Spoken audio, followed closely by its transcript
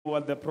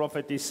what the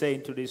prophet is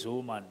saying to this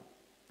woman.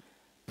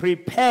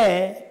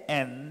 Prepare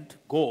and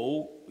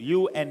go,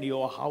 you and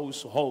your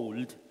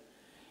household,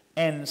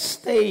 and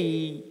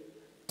stay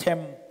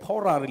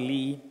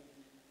temporarily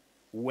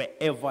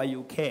wherever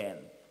you can.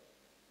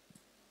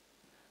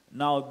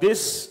 Now,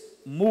 this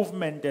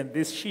movement and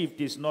this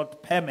shift is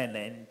not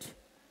permanent,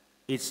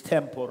 it's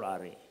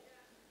temporary.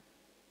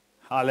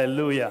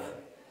 Hallelujah.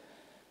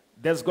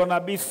 There's going to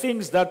be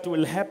things that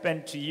will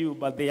happen to you,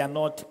 but they are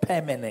not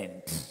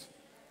permanent.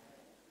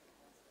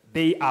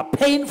 They are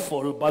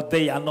painful, but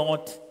they are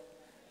not.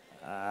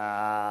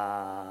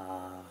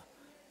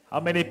 How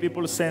many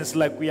people sense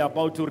like we are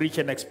about to reach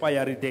an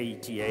expiry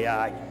date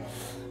here?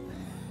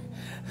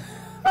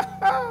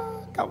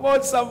 Come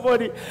on,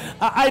 somebody.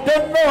 I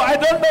don't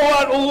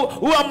know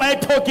who am I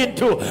talking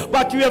to,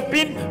 but you have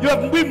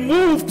been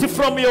moved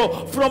from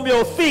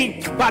your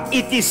thing, but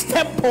it is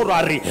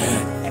temporary.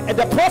 And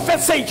the prophet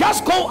said,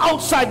 just go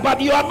outside,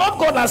 but you are not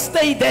gonna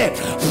stay there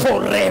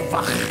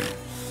forever.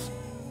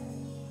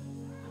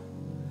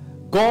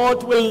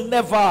 God will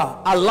never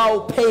allow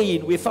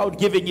pain without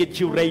giving it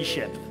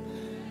duration.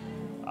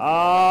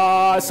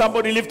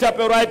 Somebody lift up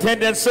your right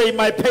hand and say,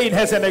 my pain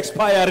has an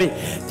expiry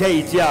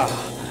date. Yeah.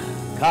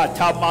 I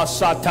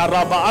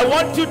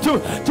want you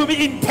to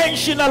be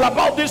intentional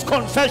about this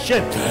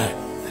confession.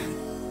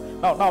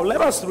 Now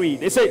let us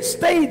read. It says,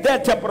 stay there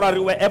temporarily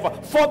wherever,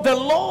 for the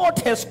Lord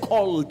has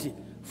called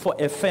for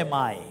a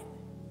famine.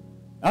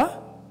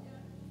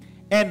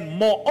 And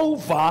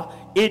moreover,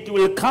 it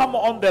will come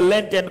on the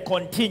land and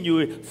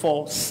continue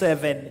for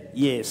 7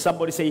 years.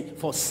 Somebody say,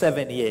 for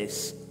 7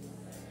 years.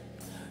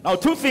 Now,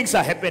 two things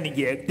are happening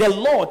here. The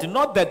Lord,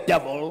 not the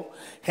devil,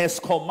 has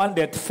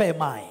commanded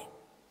famine.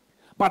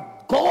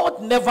 But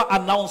God never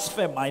announced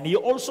famine. He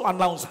also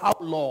announced how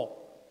long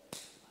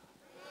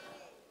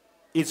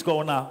it's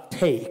going to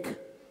take.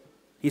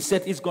 He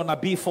said it's going to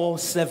be for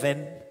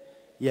 7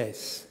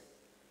 years.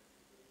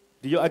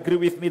 Do you agree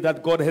with me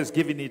that God has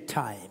given it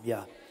time?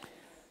 Yeah.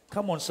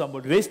 Come on,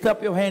 somebody. Raise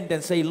up your hand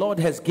and say, Lord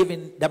has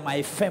given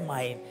my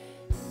famine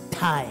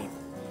time.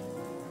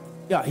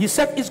 Yeah, he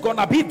said it's going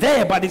to be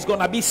there, but it's going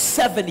to be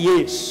 7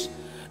 years.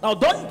 Now,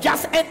 don't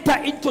just enter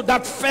into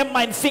that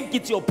famine, think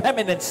it's your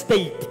permanent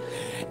state.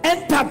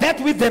 Enter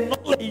that with the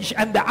knowledge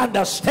and the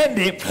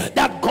understanding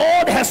that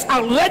God has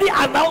already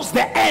announced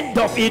the end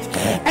of it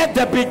at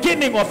the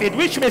beginning of it,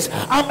 which means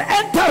I'm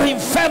entering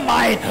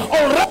famine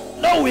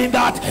already knowing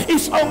that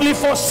it's only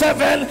for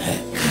 7.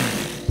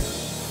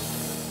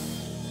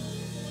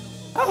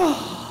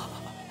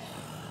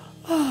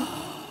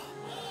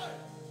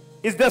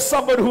 Is there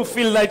somebody who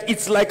feels like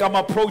it's like I'm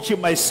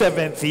approaching my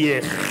 7th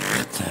year?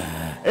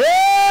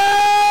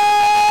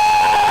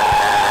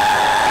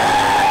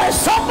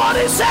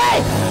 Somebody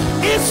say,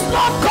 it's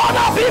not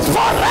gonna be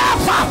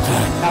forever.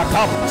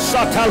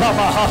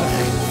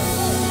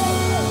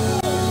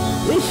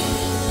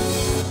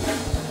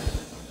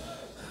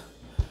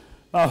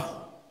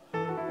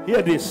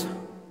 Hear this.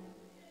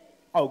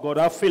 Oh God,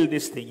 I feel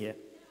this thing here.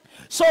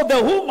 So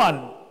the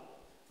woman,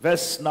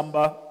 verse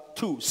number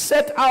 2,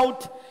 set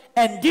out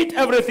and did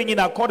everything in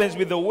accordance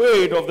with the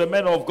word of the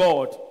man of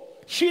God.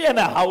 She and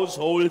her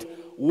household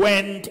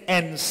went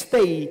and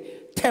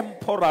stayed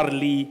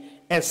temporarily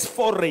as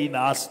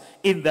foreigners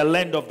in the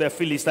land of the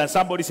Philistines.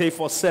 Somebody say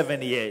for 7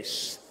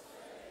 years.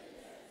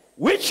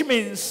 Which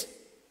means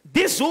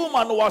this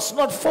woman was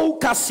not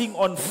focusing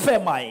on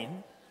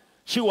famine.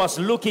 She was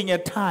looking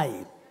at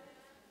time.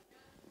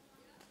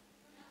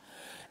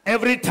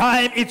 Every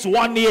time it's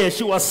 1 year,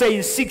 she was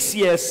saying 6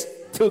 years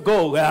to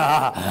go.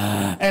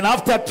 And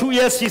after 2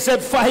 years, she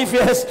said 5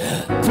 years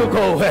to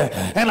go.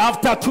 And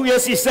after 2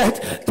 years, she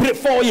said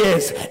 4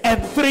 years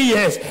and 3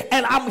 years.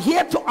 And I'm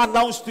here to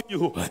announce to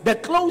you, the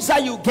closer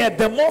you get,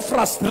 the more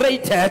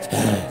frustrated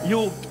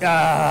you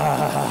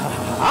am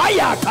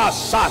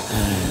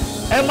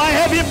I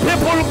having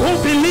people who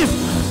believe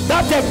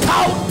that the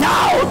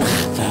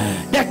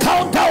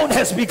countdown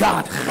has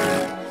begun?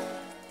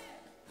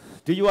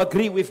 Do you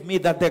agree with me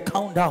that the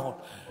countdown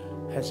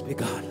has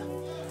begun?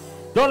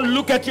 Don't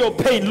look at your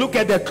pain, look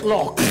at the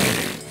clock.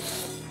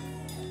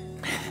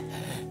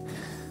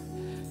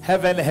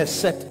 Heaven has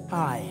set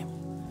time.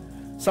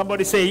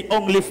 Somebody say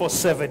only for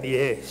 7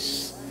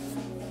 years.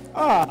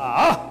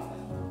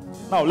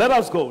 Now let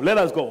us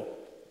go.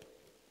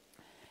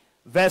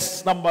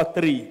 Verse number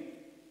 3.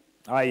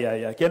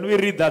 Can we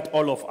read that,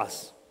 all of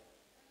us?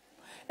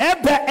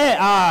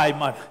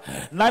 Man,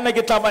 Nana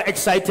get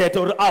excited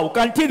or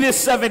until this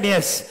 7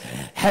 years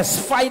has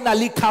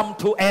finally come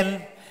to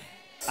an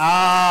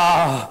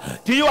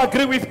do you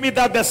agree with me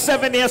that the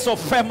 7 years of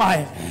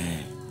famine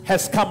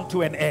has come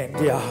to an end?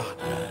 Yeah.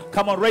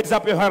 Come on, raise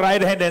up your right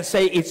hand and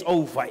say it's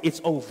over. It's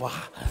over.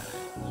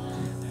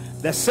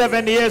 The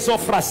 7 years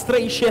of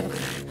frustration,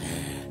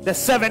 the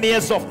 7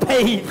 years of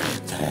pain.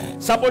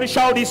 Somebody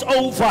shout, it's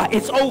over,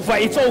 it's over,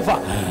 it's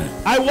over.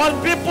 I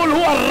want people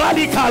who are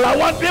radical. I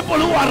want people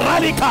who are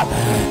radical.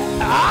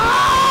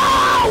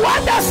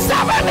 When the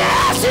 7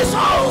 years is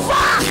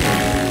over.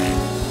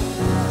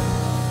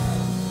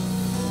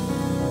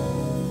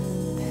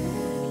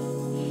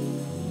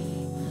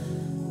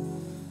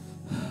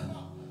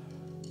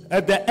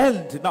 At the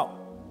end, now,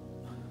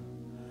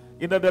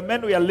 the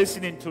man we are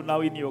listening to now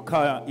in your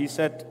car, he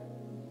said,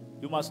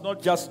 you must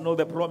not just know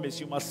the promise,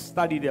 you must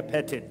study the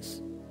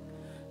patterns.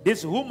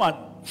 This woman,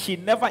 she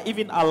never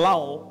even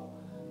allowed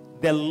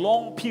the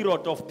long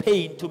period of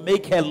pain to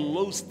make her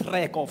lose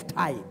track of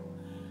time.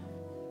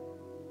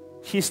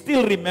 She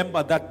still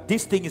remembered that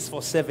this thing is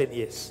for 7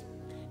 years.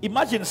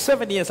 Imagine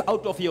 7 years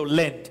out of your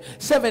land,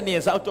 7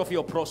 years out of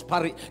your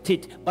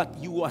prosperity, but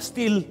you are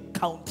still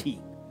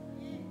counting.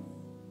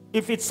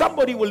 If it's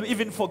somebody will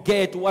even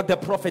forget what the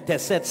prophet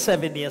has said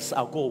 7 years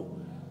ago.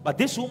 But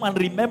this woman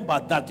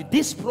remembered that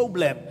this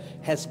problem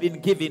has been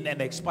given an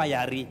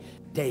expiry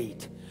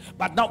date.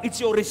 But now it's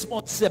your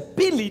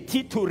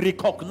responsibility to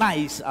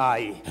recognize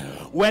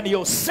when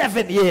your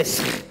 7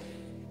 years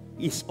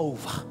is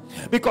over.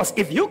 Because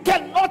if you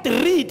cannot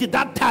read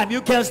that time,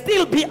 you can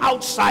still be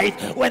outside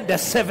when the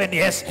 7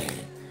 years.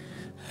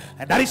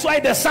 And that is why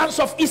the sons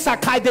of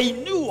Issachar, they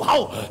knew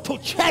how to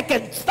check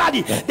and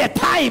study the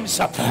times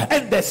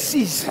and the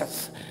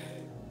seasons.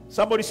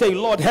 Somebody say,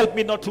 Lord, help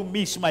me not to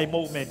miss my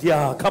moment.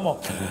 Yeah, come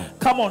on.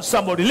 Come on,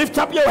 somebody. Lift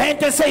up your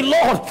hand and say,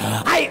 Lord,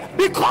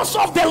 because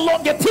of the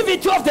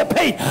longevity of the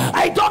pain,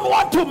 I don't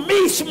want to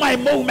miss my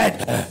moment.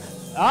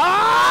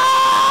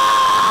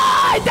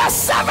 The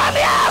 7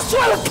 years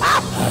will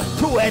come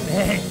to an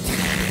end.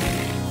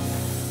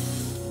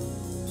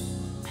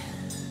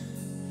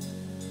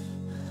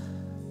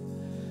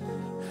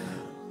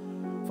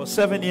 For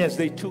 7 years,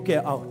 they took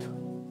her out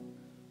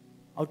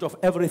of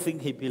everything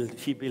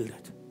she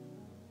built.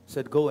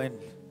 Said, go and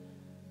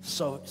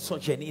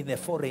sojourn in a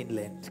foreign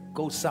land.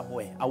 Go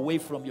somewhere away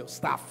from your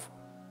stuff.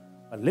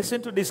 But listen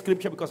to this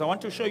scripture, because I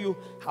want to show you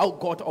how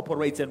God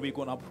operates, and we're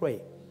going to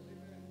pray.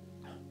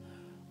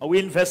 Are we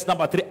in verse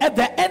number 3? At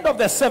the end of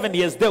the 7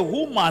 years, the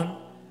woman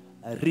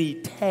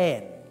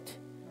returned.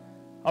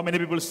 How many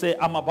people say,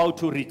 I'm about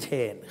to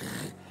return?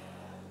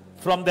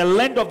 From the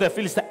land of the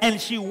Philistines. And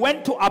she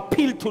went to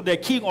appeal to the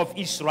king of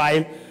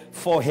Israel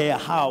for her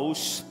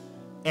house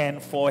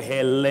and for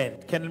her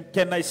land.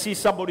 Can I see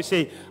somebody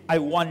say, I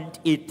want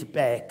it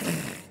back?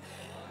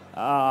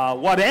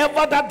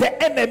 Whatever that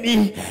the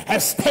enemy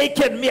has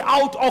taken me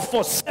out of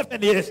for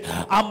 7 years,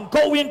 I'm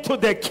going to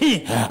the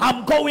king.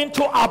 I'm going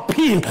to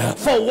appeal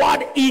for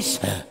what is.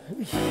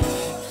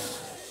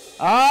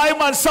 I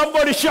man,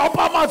 somebody shout, the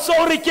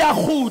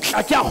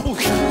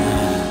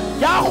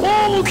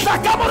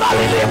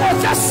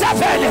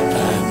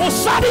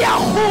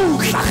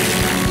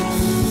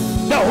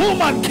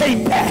woman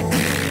came back.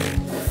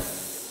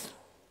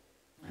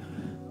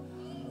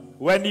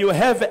 When you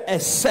have a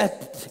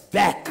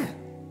setback,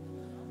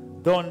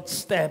 don't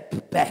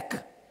step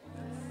back,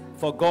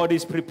 for God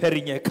is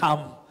preparing a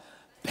come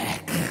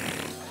back.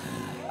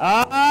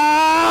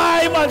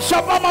 I'm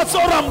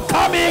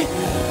coming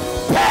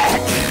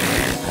back.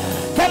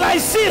 Can I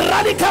see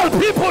radical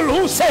people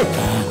who say,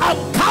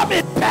 I'm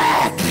coming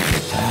back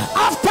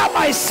after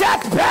my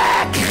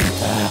setback?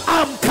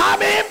 I'm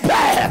coming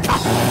back,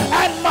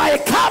 and my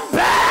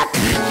comeback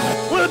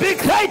will be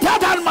greater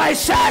than my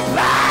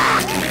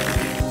setback.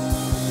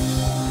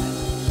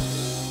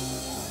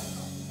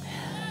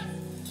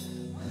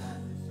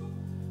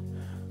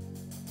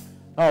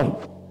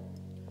 Oh,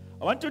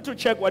 I want you to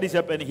check what is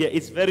happening here.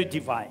 It's very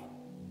divine.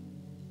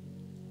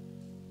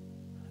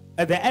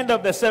 At the end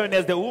of the 7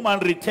 years, the woman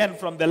returned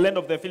from the land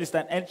of the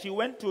Philistines, and she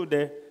went to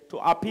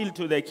appeal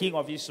to the king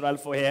of Israel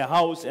for her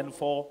house and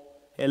for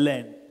her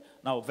land.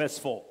 Now, verse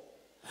 4.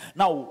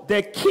 Now,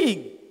 the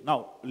king,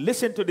 now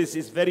listen to this,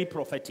 it's very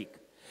prophetic.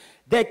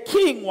 The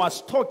king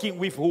was talking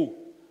with who?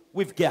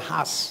 With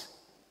Gehazi,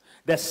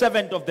 the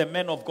servant of the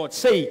man of God.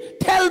 Say,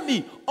 tell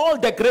me all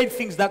the great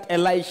things that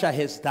Elisha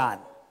has done.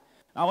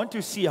 I want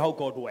to see how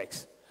God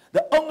works.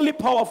 The only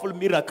powerful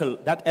miracle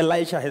that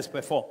Elisha has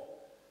performed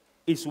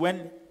is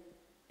when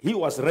he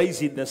was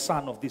raising the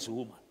son of this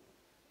woman.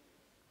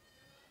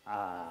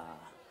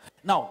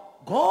 Now,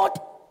 God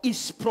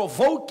is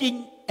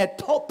provoking a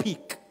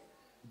topic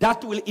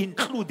that will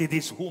include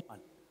this woman.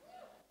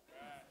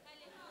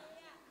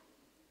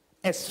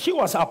 As she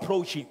was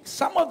approaching,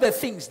 some of the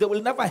things, they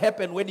will never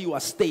happen when you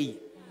are staying.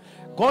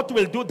 God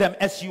will do them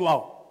as you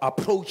are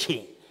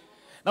approaching.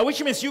 Now,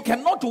 which means you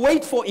cannot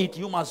wait for it.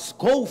 You must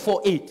go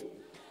for it.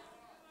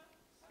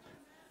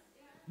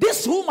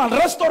 This woman,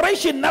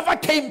 restoration never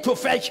came to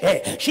fetch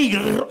her. She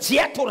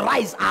had to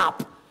rise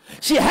up.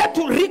 She had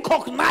to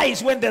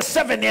recognize when the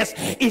 7 years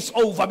is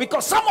over.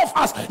 Because some of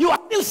us, you are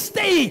still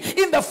staying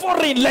in the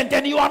foreign land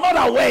and you are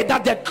not aware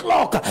that the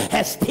clock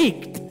has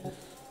ticked.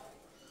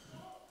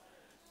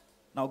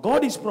 Now,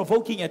 God is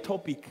provoking a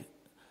topic.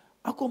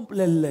 Because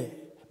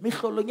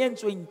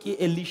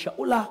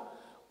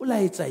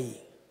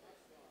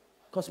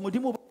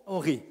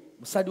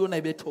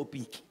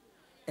topic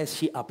as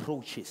she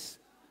approaches.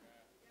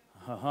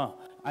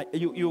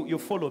 You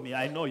follow me.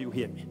 I know you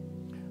hear me.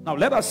 Now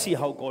let us see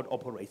how God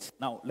operates.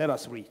 Now let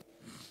us read.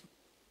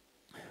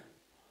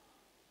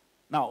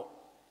 Now,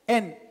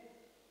 and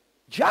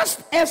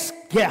just as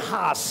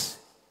Gehazi,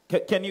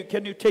 can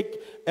you take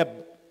a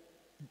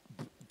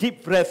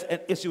deep breath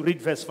as you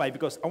read verse 5,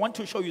 because I want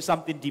to show you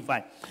something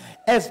divine.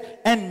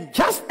 And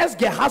just as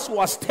Gehazi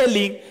was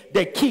telling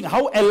the king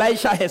how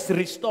Elisha has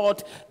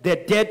restored the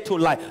dead to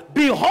life,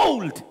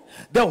 behold,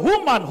 the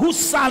woman whose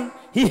son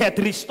he had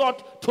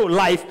restored to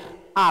life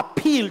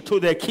appealed to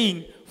the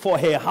king for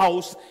her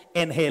house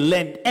and her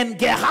land. And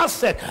Gehazi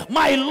said,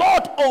 my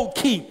lord, O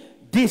king,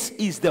 this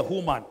is the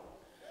woman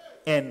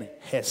and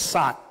her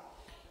son,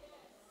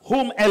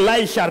 whom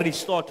Elisha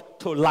restored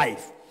to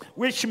life.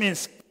 Which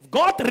means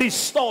God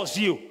restores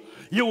you,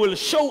 you will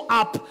show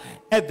up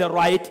at the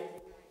right.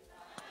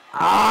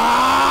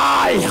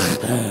 Aye,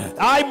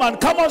 man,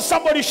 come on,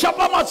 somebody,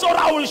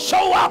 I will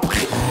show up.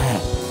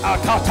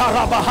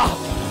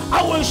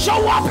 I will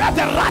show up at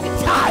the right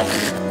time.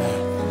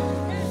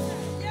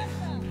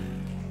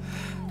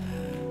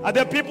 Are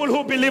there people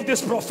who believe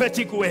this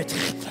prophetic word?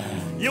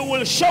 You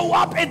will show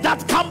up in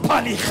that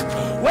company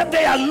when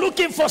they are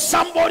looking for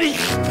somebody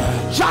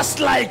just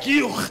like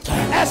you.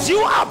 As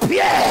you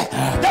appear,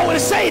 they will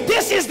say,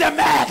 this is the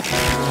man.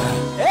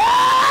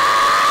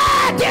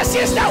 Yeah, this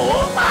is the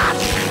woman.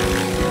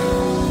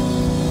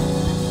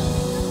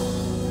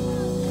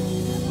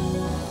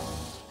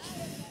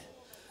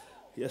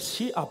 Yes,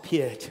 she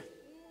appeared.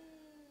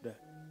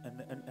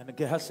 And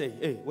Gehazi said,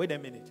 hey, wait a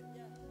minute.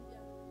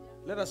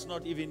 Let us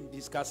not even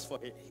discuss for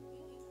it.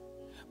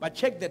 But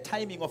check the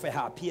timing of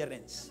her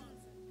appearance.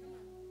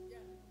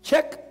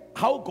 Check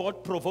how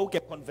God provoked a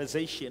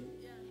conversation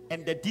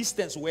and the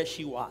distance where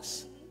she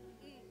was.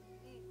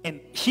 And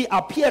she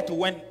appeared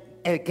when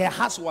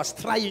Gehazi was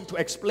trying to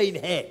explain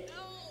her.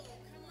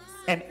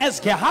 And as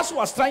Gehazi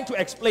was trying to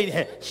explain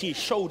her, she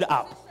showed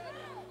up.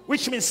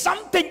 Which means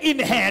something in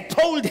her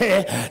told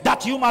her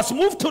that you must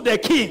move to the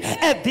king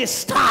at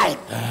this time.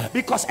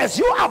 Because as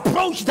you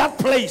approach that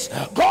place,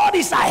 God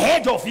is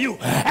ahead of you.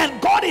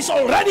 And God is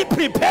already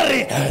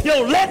preparing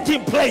your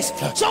landing place.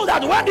 So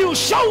that when you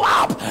show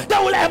up, they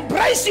will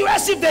embrace you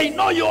as if they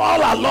know you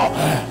all along.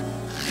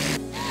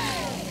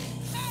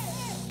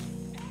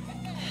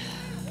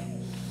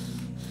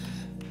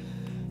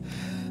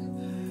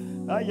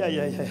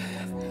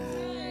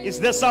 Is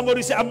there somebody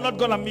who say, I'm not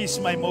going to miss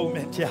my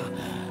moment? Yeah.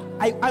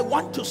 I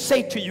want to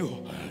say to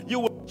you, you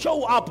will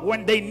show up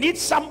when they need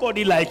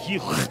somebody like you.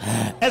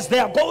 As they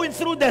are going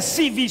through their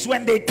CVs,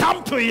 when they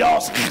come to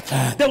yours,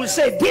 they will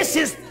say, this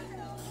is...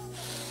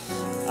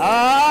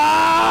 I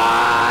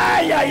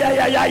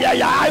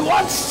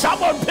want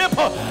someone,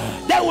 people.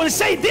 They will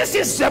say, this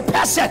is the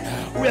person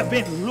we have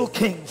been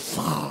looking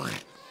for.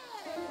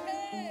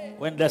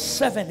 When the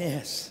 7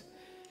 years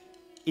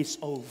is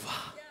over,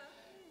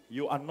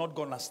 you are not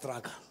going to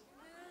struggle.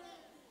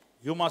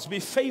 You must be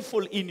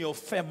faithful in your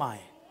famine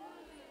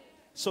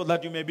so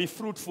that you may be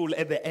fruitful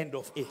at the end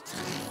of it.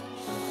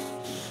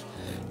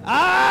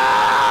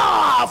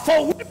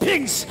 For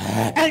weepings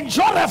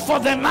endureth for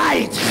the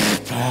night,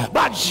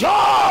 but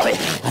joy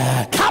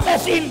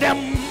cometh in the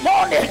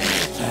morning.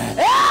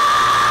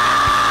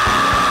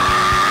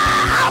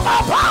 I'm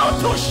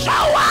about to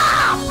show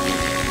up.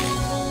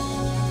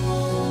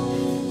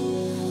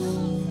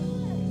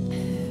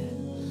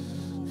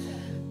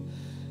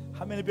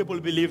 How many people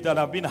believe that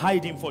I've been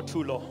hiding for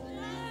too long?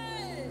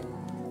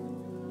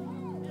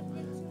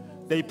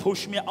 They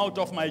pushed me out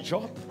of my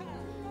job.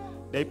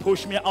 They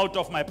pushed me out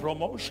of my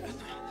promotion.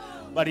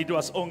 But it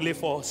was only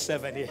for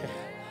 7 years.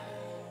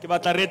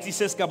 South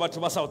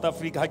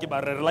Africa,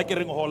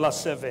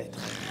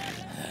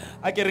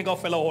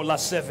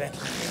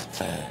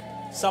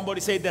 somebody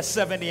say the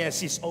 7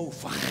 years is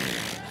over.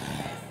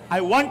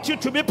 I want you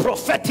to be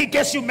prophetic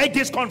as you make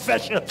this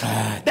confession.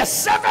 The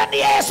 7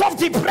 years of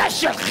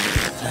depression.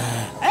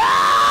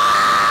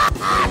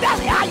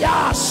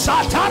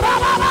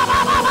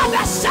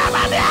 The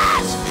 7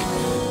 years.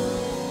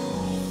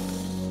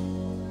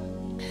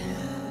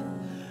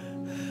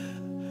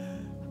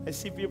 I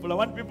see people. I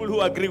want people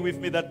who agree with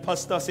me that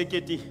Pastor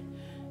Sekete,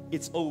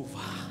 it's over.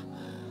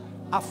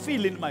 I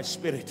feel in my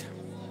spirit.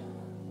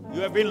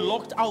 You have been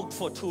locked out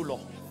for too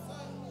long.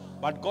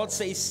 But God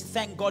says,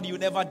 thank God you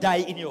never die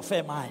in your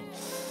famine.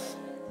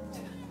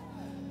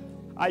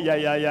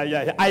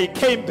 I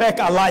came back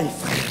alive.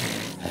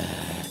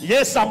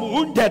 Yes, I'm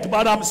wounded,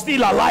 but I'm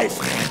still alive.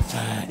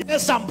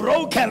 Yes, I'm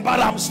broken, but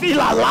I'm still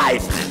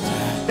alive.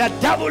 The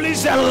devil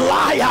is a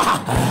liar.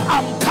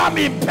 I'm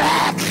coming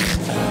back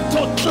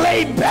to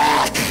claim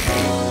back.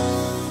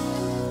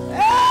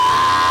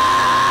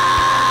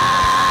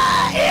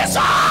 It's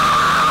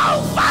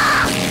over.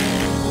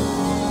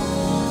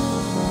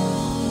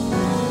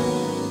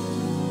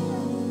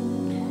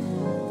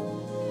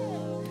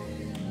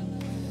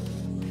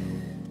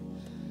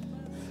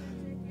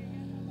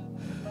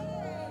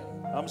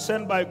 I'm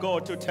sent by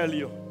God to tell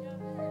you,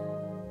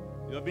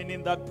 you have been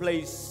in that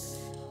place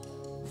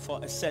for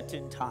a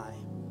certain time.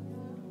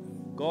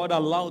 God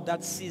allowed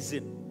that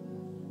season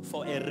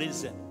for a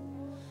reason.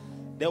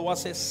 There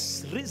was a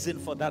reason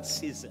for that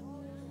season.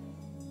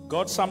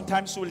 God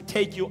sometimes will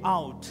take you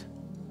out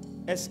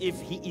as if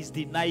He is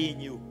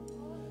denying you,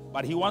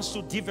 but He wants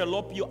to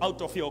develop you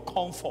out of your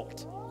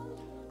comfort,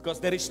 because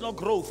there is no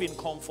growth in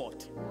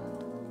comfort.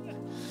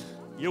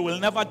 You will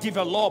never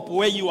develop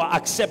where you are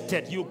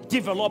accepted. You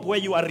develop where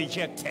you are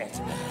rejected.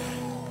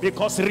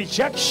 Because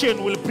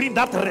rejection will bring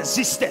that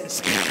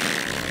resistance. We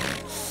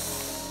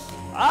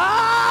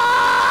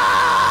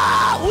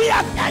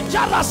are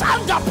dangerous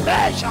under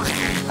pressure.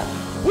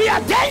 We are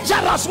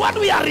dangerous when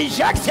we are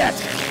rejected.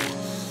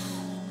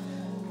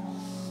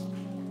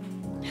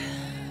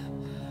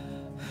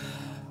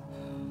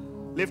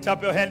 Lift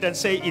up your hand and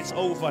say, it's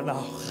over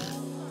now.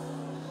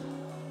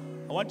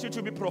 I want you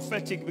to be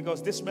prophetic,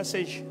 because this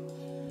message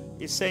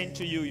is saying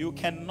to you, you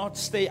cannot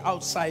stay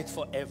outside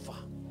forever.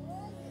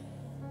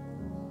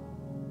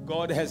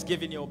 God has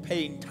given your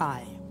pain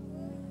time.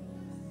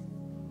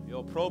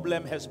 Your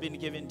problem has been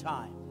given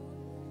time.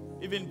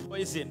 Even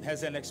poison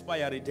has an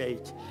expiry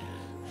date.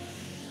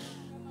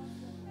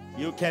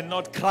 You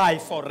cannot cry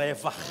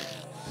forever.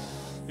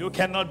 You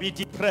cannot be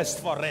depressed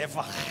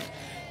forever.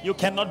 You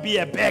cannot be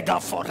a beggar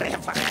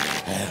forever.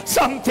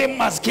 Something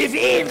must give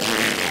in.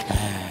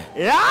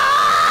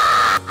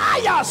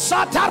 Yeah,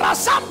 Satara,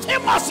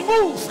 something must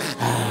move.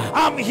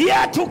 I'm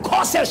here to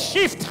cause a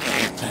shift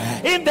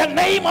in the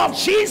name of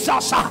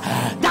Jesus.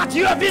 That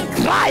you have been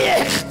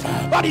crying,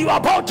 but you are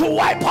about to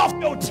wipe off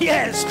your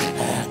tears,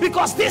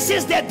 because this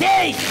is the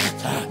day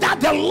that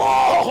the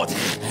Lord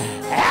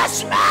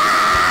has made.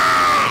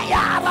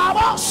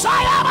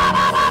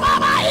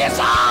 It's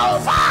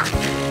over.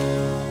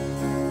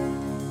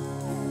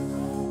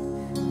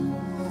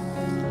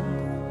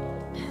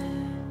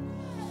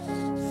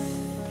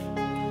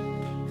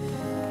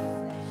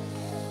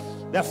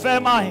 The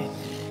famine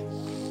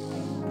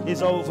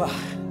is over.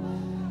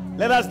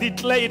 Let us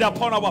declare it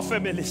upon our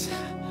families.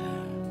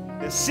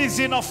 The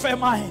season of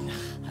famine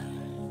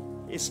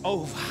is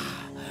over.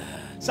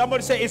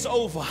 Somebody say, it's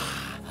over.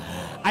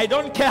 I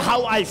don't care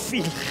how I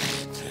feel,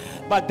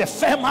 but the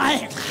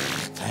famine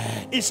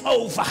is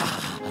over.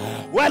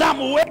 Whether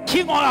I'm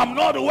waking or I'm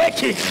not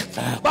waking,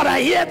 but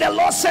I hear the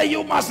Lord say,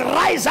 you must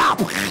rise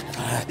up.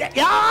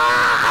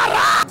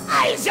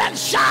 Rise and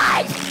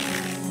shine.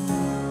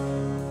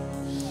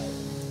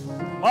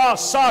 Oh,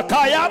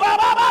 Sakaya.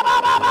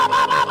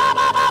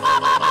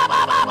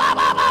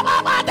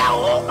 The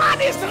woman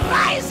is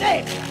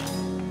rising.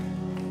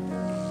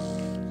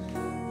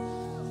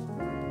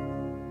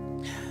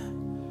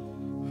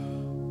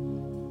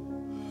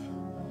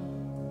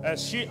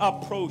 As she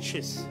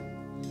approaches,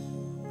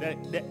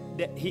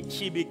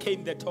 she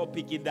became the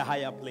topic in the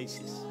higher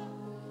places.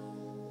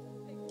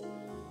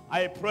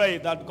 I pray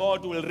that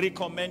God will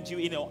recommend you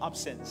in your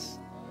absence.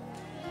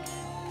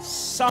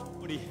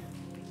 Somebody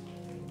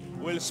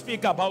will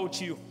speak about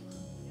you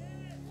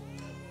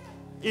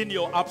in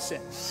your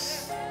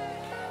absence.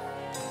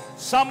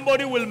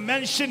 Somebody will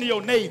mention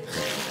your name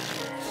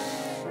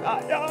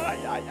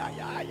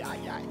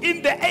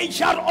in the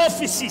HR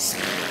offices.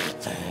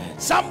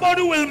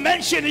 Somebody will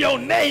mention your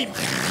name.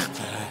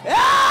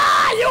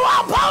 You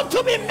are about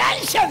to be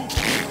mentioned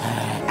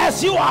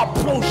as you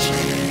approach.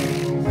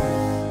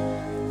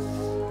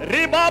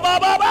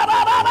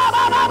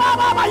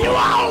 You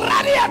are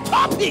already a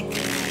topic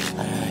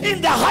in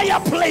the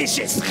higher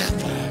places.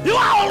 You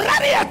are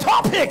already a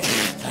topic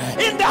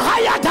in the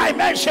higher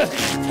dimension.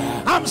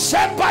 I'm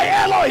sent by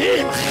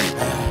Elohim.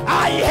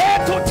 I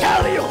here to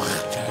tell you,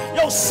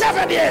 your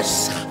 7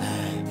 years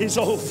is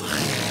over.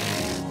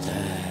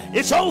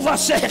 It's over,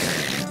 say.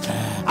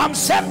 I'm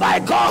sent by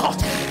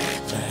God.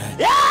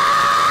 Yeah,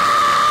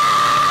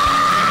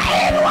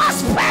 it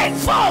was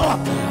painful,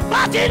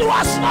 but it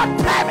was not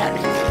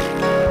permanent.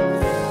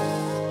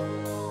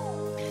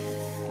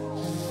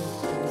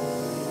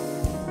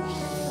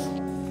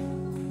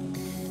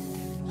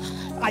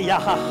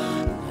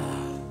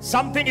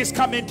 Something is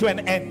coming to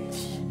an end.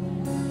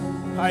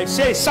 I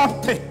say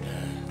something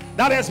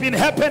that has been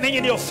happening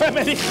in your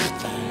family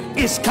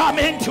is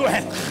coming to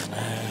an end.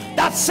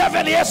 That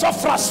 7 years of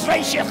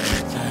frustration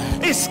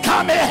is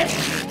coming.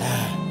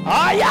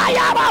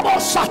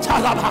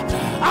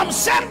 I'm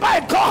sent by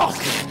God.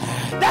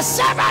 The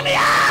 7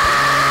 years.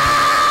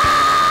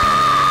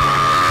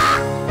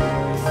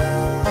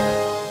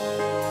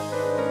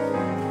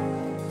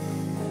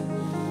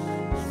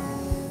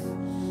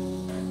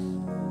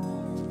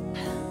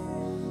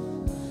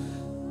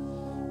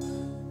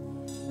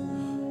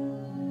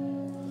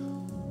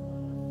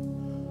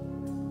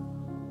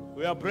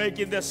 We are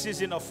breaking the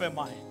season of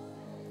famine.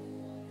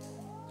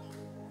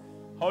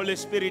 Holy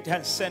Spirit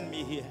has sent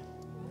me here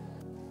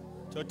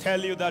to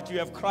tell you that you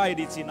have cried,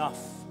 it's enough.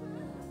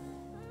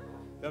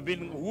 You have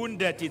been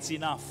wounded, it's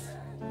enough.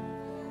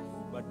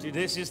 But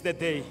this is the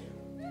day.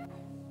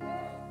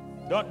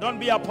 Don't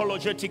be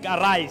apologetic,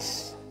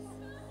 arise.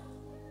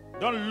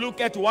 Don't look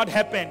at what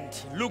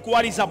happened. Look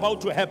what is about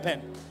to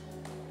happen.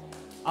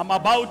 I'm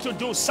about to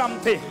do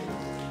something.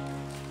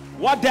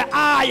 What the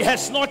eye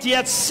has not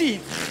yet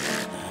seen,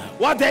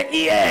 what the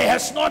ear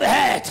has not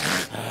heard,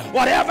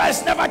 Whatever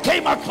has never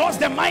came across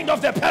the mind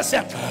of the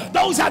person,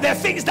 those are the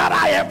things that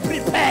I have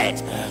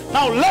prepared.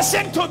 Now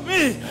listen to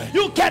me.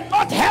 You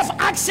cannot have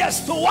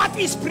access to what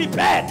is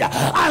prepared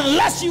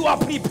unless you are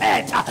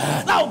prepared.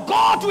 Now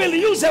God will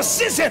use a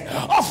season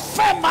of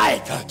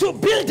famine to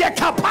build the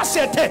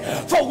capacity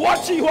for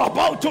what you are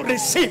about to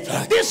receive.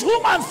 This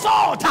woman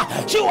thought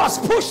she was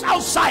pushed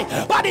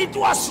outside, but it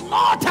was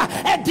not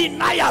a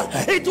denial.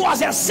 It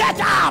was a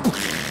setup.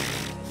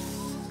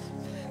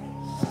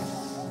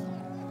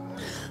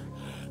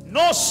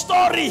 No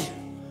story,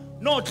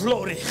 no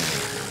glory.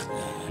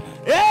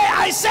 Hey,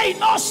 I say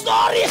no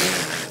story,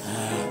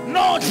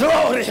 no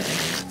glory.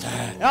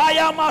 I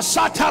am a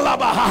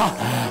Satalabaha.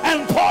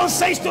 And Paul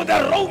says to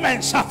the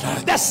Romans,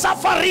 the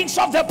sufferings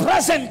of the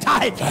present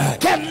time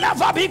can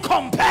never be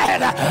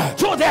compared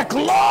to the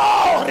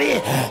glory.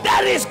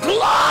 There is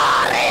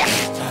glory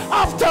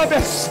after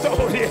the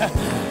story.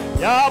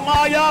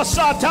 Yamaya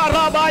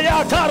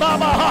Satarabaya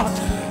Karabaha.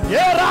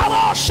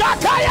 Yeramo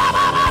Shakaya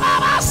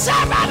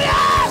 7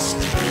 years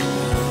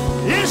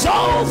is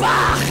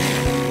over.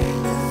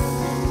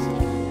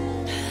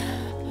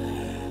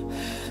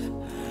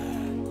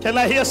 Can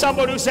I hear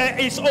somebody who say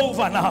it's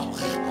over now?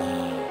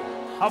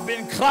 I've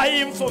been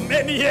crying for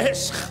many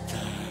years,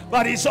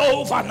 but it's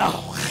over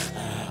now.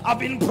 I've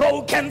been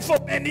broken for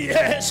many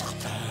years,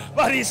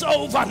 but it's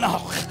over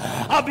now.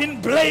 I've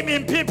been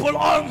blaming people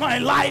all my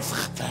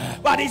life,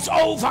 but it's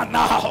over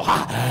now.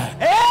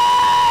 Hey,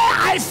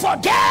 I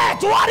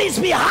forget what is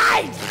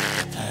behind.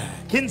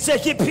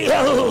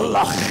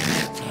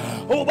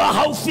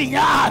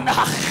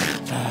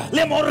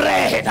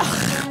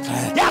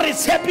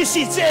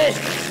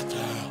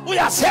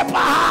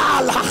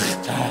 Uyasepahala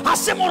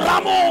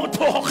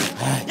asemuramoto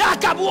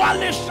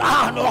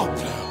yakabualishano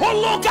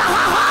uluka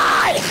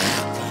hai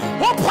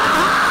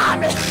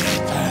upahame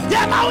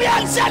yema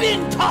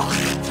uyanselinto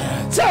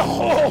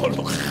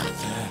seholo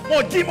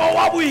modimo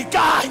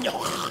wabuikanyo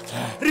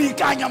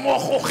rikanya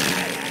moho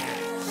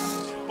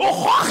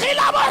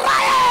ukhila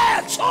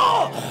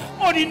barayeto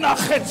modina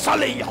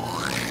khetsaleyo.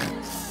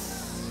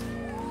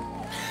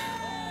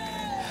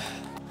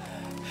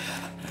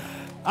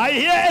 I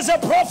hear as a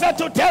prophet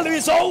to tell you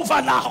it's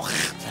over now.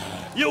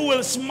 You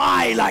will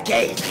smile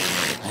again.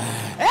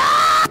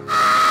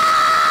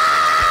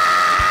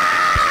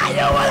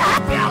 You will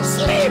have your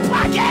sleep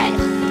again.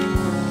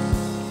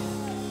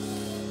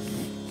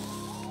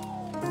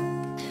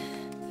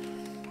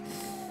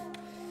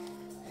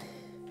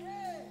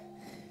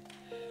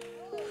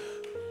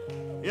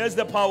 Here's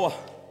the power.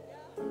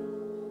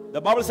 The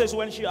Bible says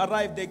when she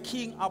arrived, the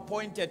king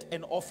appointed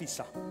an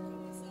officer.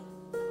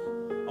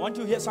 I want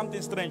you to hear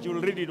something strange. You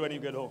will read it when you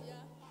get home.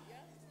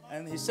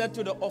 And he said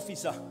to the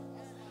officer,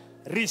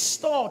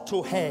 restore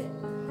to her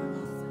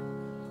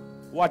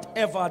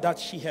whatever that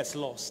she has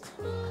lost.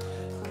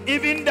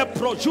 Even the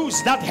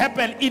produce that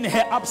happened in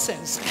her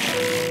absence.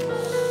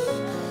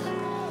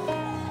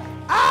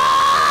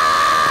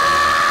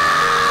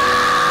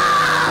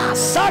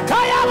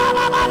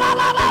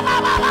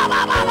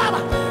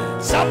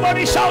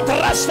 Somebody shout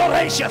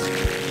restoration.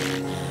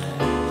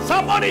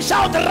 Somebody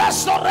shout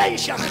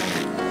restoration.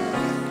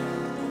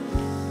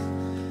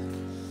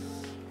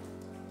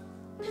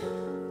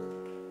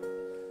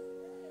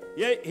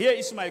 Here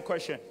is my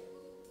question.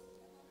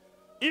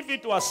 If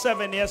it was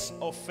 7 years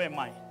of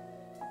famine,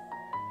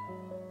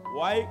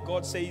 why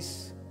God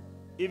says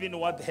even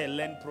what her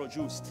land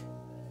produced?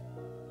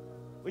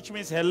 Which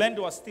means her land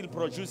was still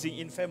producing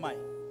in famine.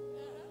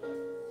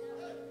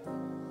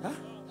 Huh?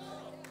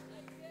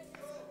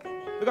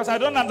 Because I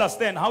don't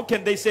understand. How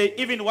can they say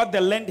even what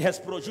the land has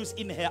produced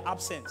in her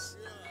absence?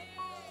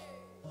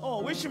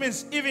 Oh, which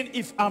means even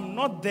if I'm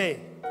not there,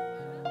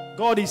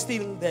 God is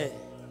still there.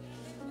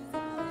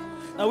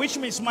 Which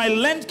means my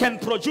land can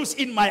produce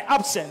in my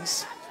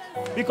absence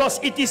because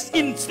it is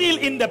still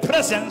in the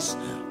presence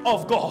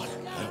of God.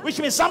 Which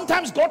means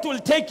sometimes God will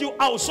take you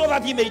out so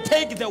that he may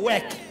take the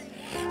work.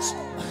 So,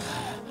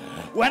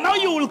 when now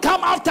you will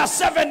come after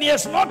 7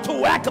 years not to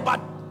work but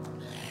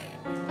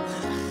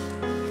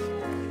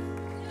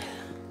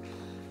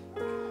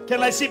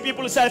can I see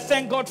people say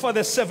thank God for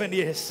the 7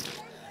 years?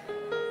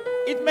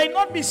 It may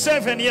not be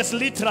 7 years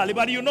literally,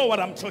 but you know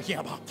what I'm talking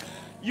about.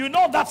 You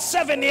know that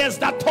 7 years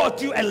that taught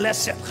you a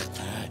lesson.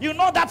 You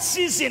know that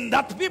season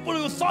that people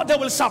who thought they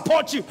will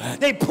support you,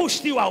 they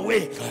pushed you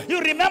away.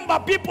 You remember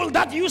people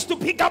that used to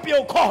pick up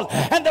your call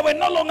and they were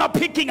no longer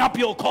picking up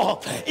your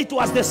call. It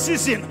was the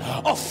season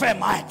of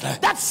famine.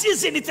 That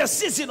season, it's a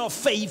season of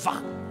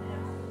favor.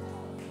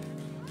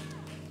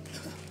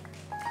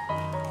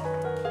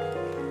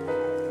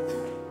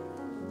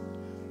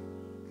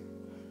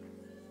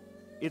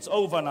 It's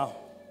over now.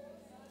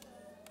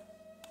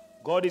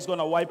 God is going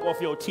to wipe off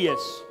your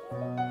tears.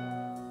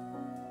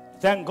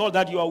 Thank God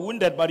that you are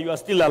wounded, but you are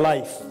still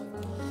alive.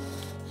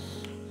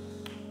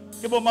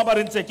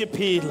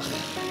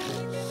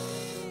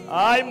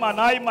 Ay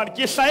man,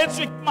 ki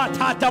saetse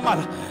mathata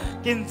mara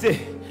ke ntse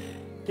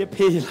ke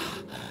phela.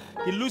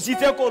 Ke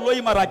lusitse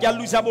koloi mara ke a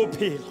lusa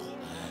bophelo.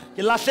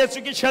 Ke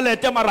lahletswe ke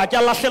tšhelete mara ke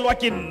a lahlelwa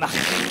ke nna.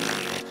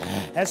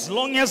 As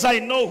long as I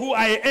know who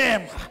I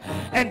am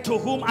and to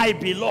whom I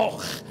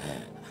belong.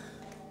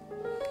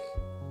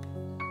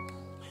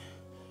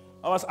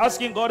 I was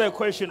asking God a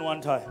question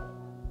one time.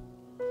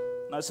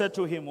 And I said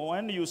to him,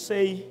 when you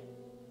say,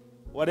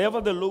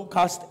 whatever the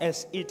locust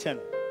has eaten,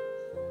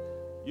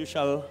 you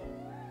shall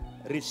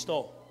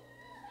restore.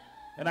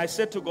 And I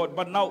said to God,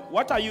 but now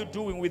what are you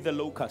doing with the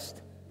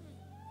locust?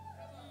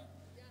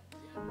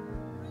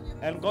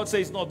 And God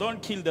says, no,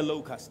 don't kill the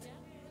locust.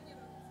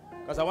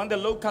 Because I want the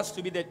locust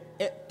to be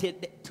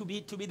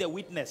the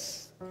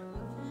witness.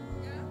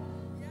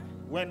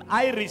 When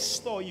I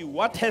restore you,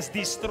 what has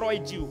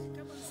destroyed you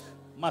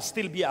must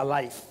still be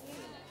alive.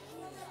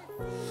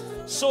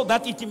 So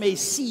that it may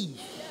see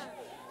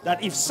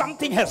that if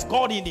something has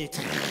God in it,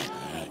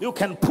 you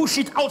can push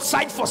it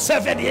outside for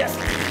 7 years,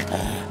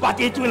 but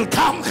it will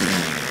come.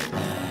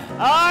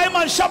 I'm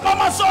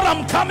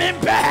coming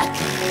back.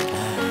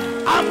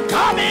 I'm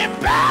coming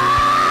back.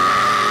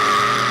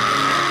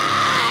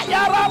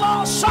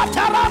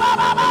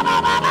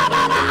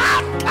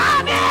 I'm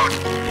coming.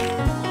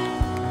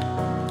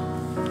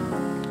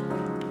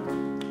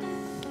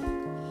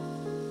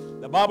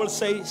 The Bible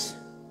says,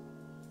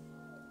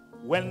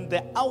 when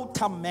the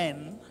outer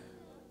man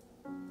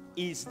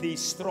is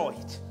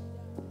destroyed,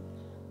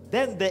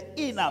 then the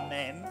inner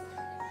man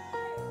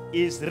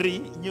is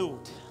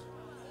renewed.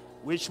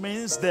 Which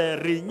means the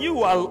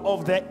renewal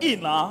of the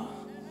inner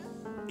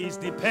is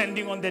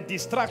depending on the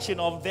destruction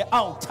of the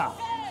outer.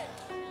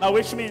 Now,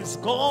 which means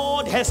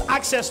God has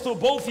access to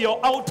both your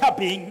outer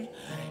being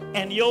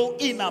and your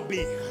inner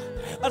being.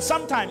 But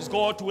sometimes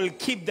God will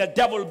keep the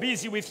devil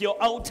busy with your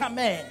outer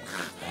man,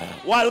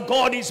 while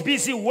God is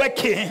busy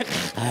working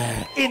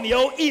in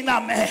your inner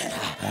man.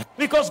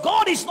 Because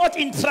God is not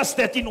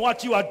interested in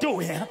what you are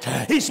doing.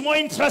 He's more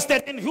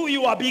interested in who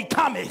you are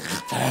becoming.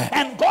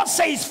 And God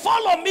says,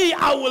 follow me,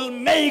 I will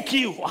make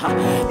you.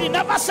 He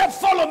never said,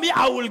 follow me,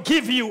 I will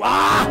give you.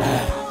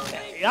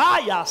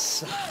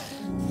 Yes.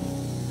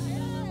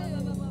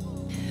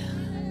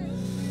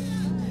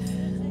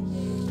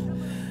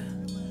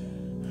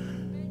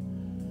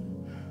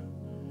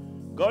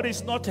 God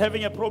is not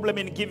having a problem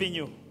in giving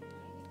you.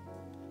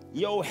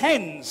 Your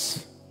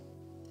hands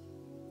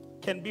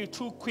can be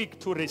too quick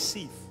to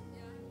receive.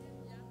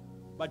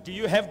 But do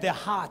you have the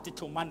heart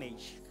to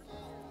manage?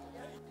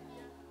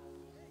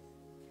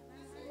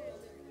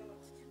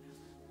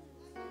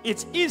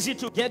 It's easy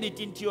to get it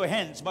into your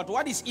hands, but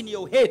what is in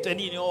your head and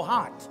in your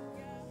heart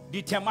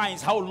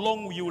determines how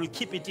long you will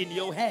keep it in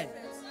your hand.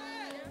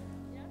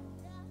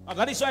 And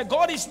that is why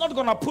God is not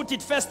going to put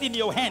it first in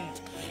your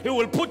hand. He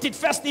will put it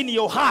first in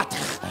your heart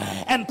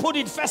and put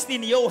it first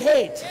in your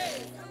head.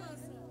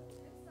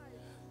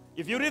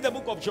 If you read the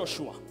book of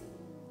Joshua,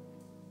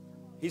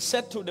 he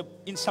said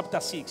in chapter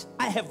 6,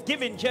 I have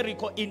given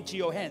Jericho into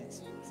your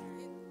hands.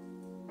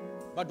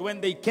 But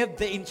when they get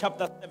there in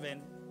chapter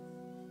 7,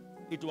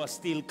 it was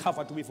still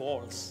covered with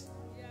walls.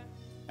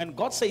 And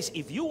God says,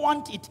 if you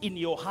want it in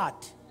your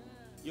heart,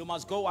 you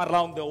must go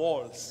around the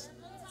walls.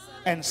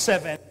 And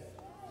 7.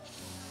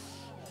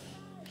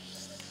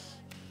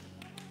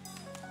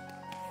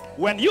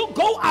 When you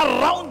go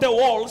around the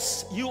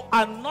walls, you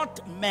are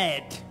not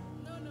mad.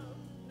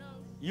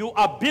 You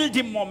are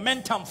building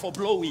momentum for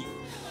blowing.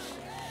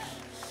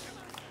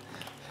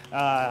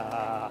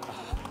 How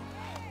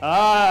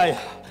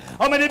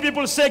many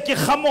people say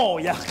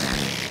Kihamoya?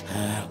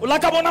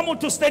 Ulakabona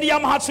mutu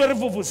stadium hatswere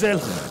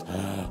vuvuzela.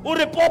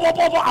 Ure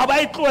popo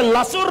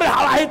abaitwela sure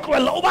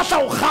abaitwela ubasa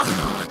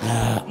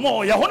ukha.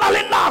 Moya hona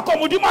le nako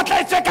modimo a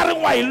tla etseka re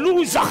wa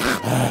iluza.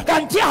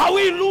 Kanti ha o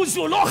iluze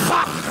o lo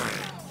kha.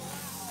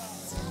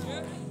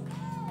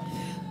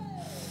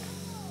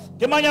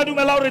 Ke manya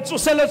dumela hore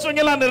tsoseletsong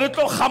elane re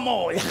tlo kha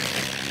moya.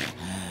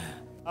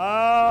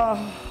 Ha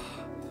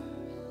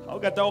o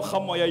ka ta o kha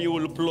moya, you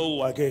will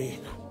blow again.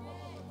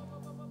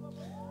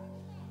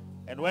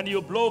 And when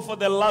you blow for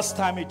the last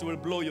time, it will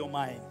blow your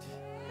mind.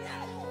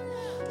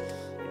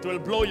 It will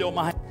blow your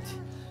mind.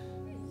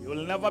 You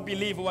will never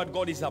believe what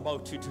God is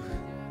about to do.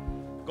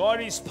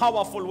 God is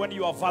powerful when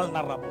you are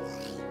vulnerable.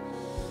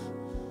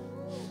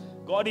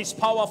 God is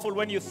powerful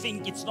when you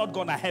think it's not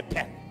going to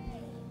happen.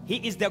 He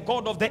is the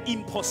God of the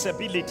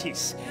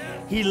impossibilities.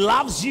 He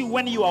loves you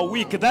when you are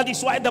weak. That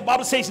is why the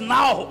Bible says,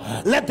 now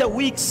let the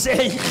weak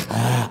say,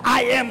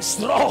 I am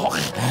strong.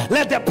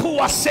 Let the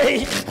poor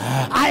say,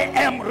 I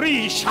am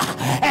rich.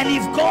 And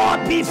if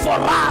God be for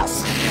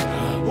us,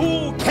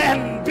 who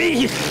can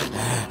be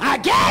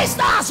against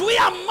us? We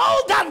are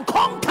more than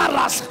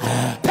conquerors,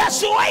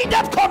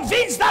 persuaded,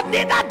 convinced that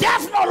neither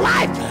death nor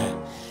life,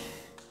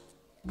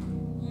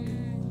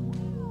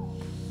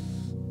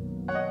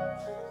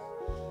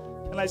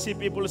 and I see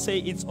people say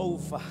it's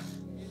over.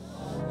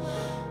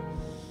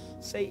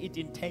 Say it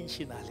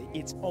intentionally.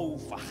 It's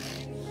over.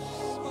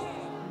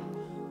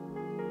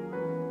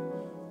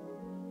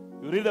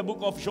 You read the book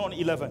of John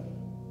 11.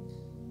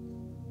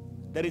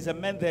 There is a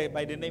man there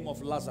by the name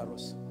of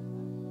Lazarus.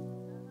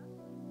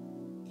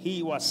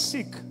 He was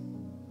sick.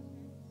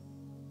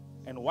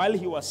 And while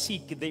he was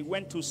sick, they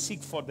went to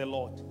seek for the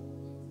Lord.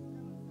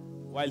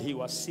 while he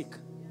was sick.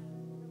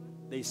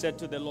 They said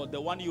to the Lord, the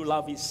one you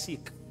love is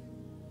sick.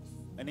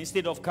 And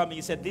instead of coming,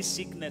 he said, this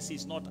sickness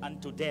is not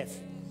unto death,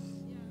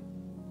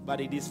 but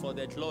it is for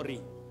the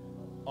glory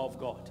of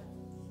God.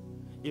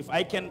 If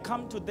I can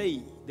come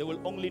today, they will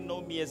only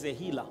know me as a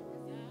healer.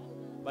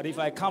 But if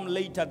I come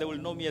later, they will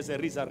know me as a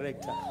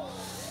resurrector.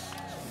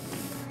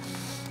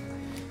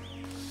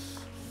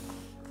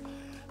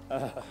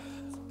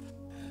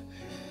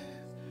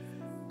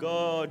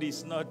 God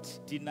is not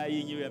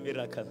denying you a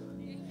miracle.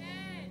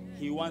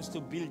 He wants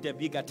to build a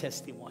bigger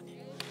testimony.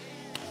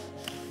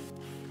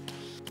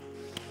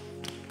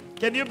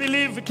 Can you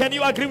believe, can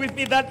you agree with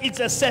me that it's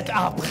a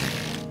setup?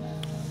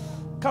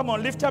 Come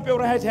on, lift up your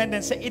right hand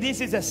and say,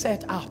 this is a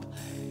setup.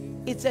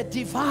 It's a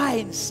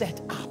divine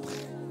setup.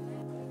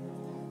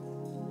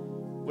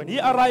 When he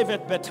arrived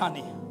at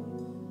Bethany,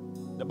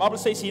 the Bible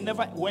says he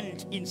never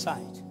went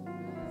inside.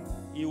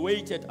 He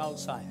waited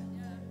outside.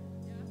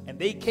 And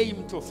they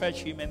came to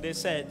fetch him and they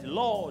said,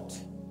 Lord,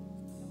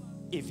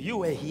 if you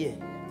were here,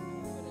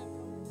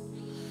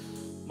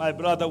 my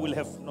brother will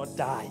have not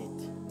died.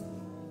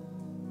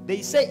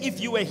 They say if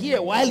you were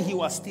here while he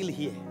was still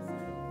here.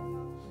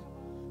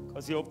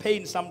 Because your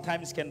pain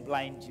sometimes can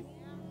blind you.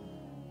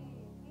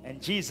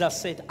 And Jesus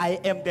said, I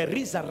am the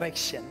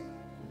resurrection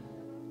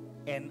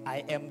and I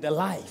am the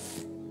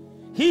life.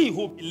 He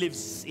who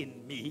believes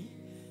in me,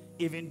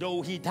 even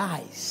though he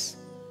dies,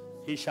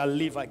 he shall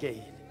live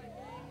again.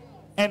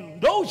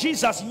 And though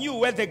Jesus knew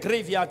where the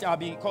graveyard are,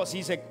 because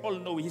he's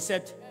all-knowing, he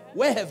said,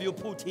 where have you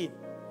put him?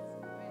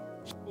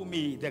 Show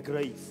me the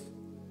grave.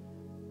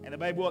 And the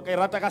Bible,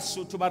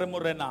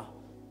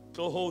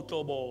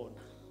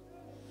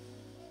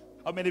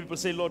 how many people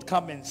say, Lord,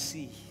 come and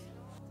see?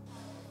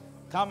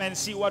 Come and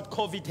see what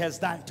COVID has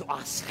done to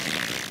us.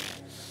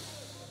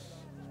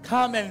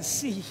 Come and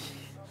see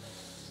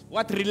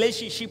what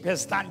relationship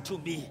has done to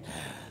me.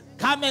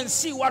 Come and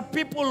see what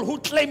people who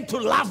claim to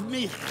love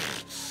me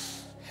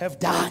have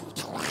done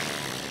to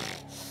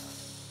us.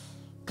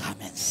 Come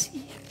and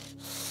see.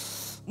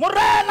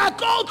 Morena,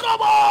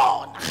 come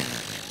on.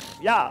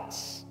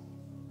 Yes.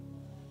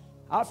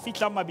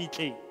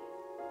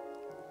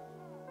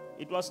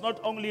 It was not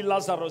only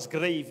Lazarus'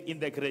 grave in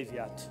the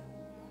graveyard.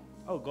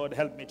 Oh, God,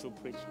 help me to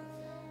preach.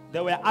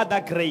 There were other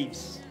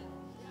graves.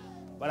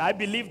 But I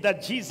believe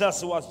that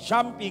Jesus was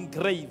jumping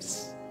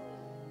graves,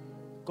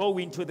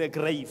 going to the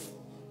grave.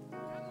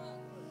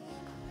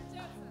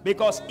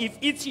 Because if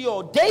it's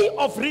your day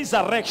of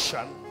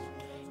resurrection,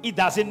 it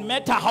doesn't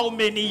matter how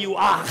many you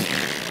are.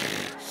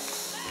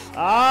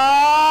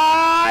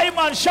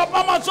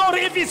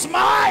 If it's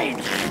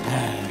mine,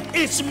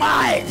 it's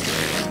mine.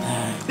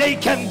 They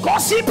can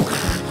gossip,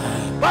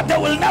 but they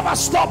will never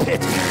stop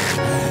it.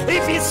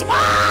 If it's mine,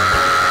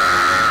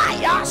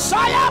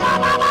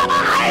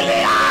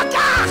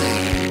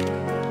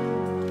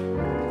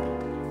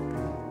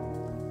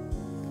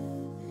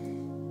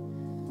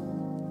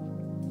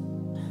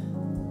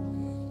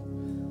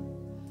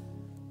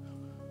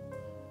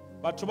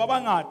 but to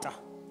Babangata,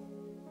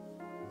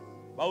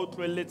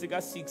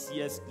 about 6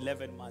 years,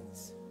 11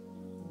 months.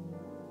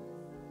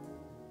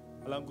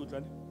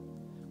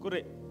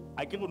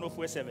 I can't know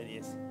for 7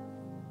 years.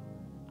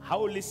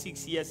 How only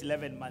 6 years,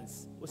 11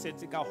 months?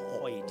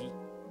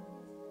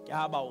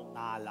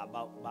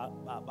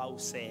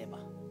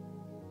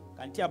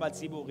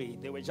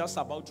 They were just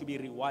about to be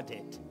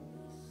rewarded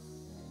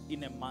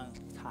in a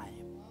month's time.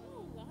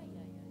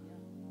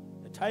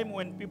 The time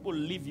when people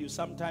leave you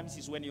sometimes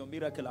is when your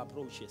miracle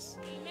approaches.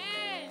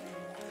 Amen.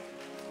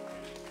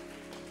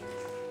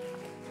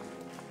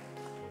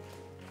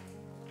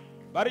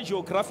 But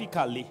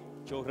geographically,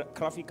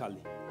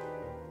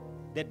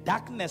 the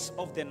darkness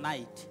of the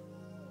night,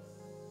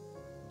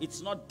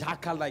 it's not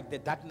darker like the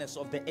darkness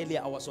of the early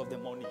hours of the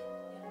morning.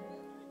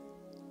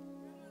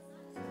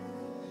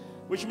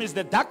 Which means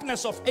the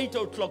darkness of 8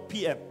 o'clock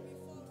p.m.,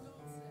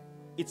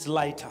 it's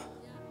lighter.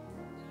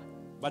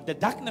 But the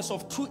darkness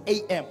of 2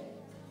 a.m.,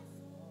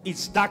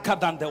 it's darker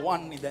than the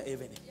one in the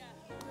evening.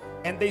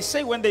 And they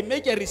say when they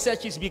make a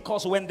research, it's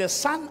because when the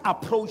sun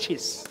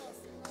approaches,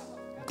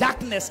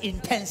 darkness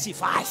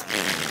intensifies.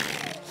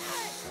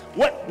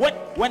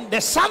 When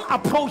the sun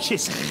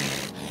approaches,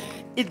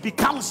 it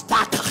becomes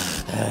darker.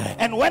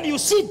 And when you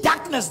see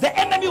darkness, the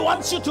enemy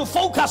wants you to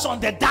focus on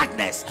the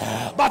darkness.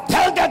 But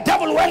tell the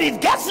devil, when it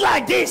gets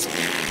like this,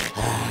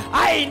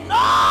 I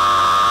know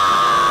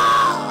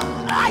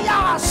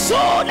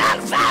soon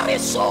and very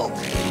soon.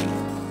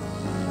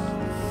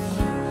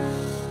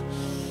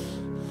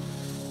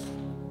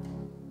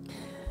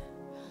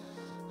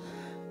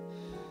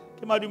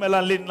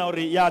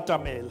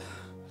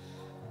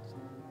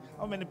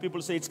 How many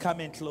people say it's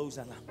coming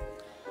closer now?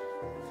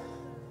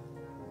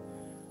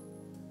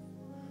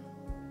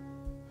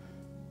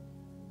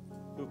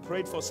 You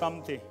prayed for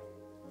something.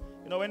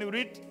 You know, when you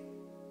read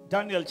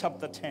Daniel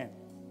chapter 10,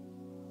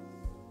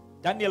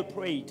 Daniel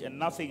prayed and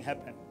nothing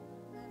happened.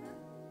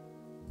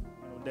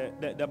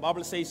 The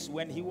Bible says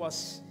when he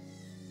was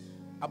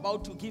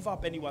about to give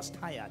up and he was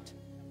tired,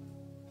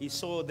 he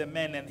saw the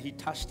man and he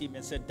touched him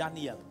and said,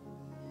 Daniel,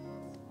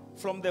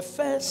 from the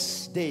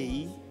first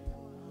day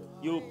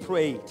you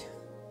prayed,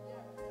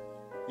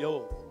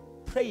 your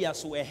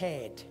prayers were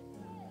heard.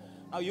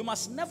 Now you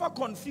must never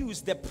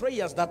confuse the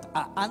prayers that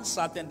are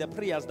answered and the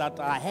prayers that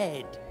are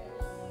heard.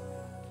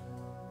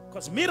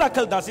 Because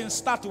miracle doesn't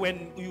start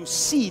when you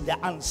see the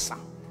answer.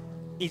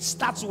 It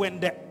starts when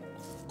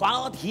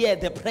God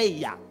hears the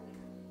prayer.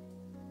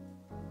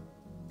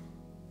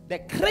 The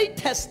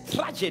greatest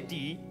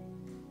tragedy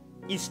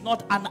is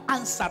not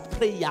unanswered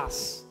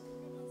prayers.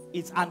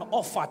 It's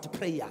unoffered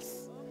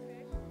prayers.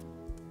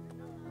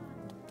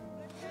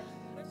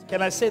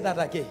 Can I say that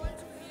again?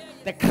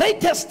 The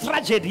greatest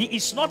tragedy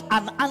is not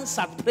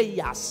unanswered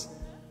prayers.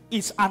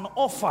 It's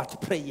unoffered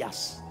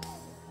prayers.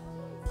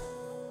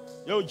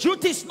 Your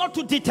duty is not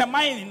to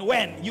determine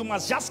when. You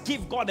must just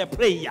give God a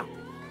prayer.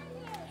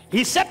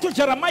 He said to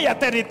Jeremiah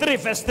 33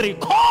 verse 3,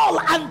 call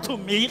unto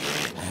me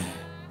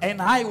and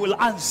I will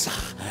answer,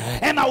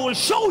 and I will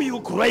show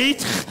you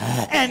great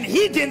and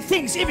hidden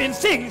things, even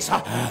things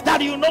that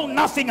you know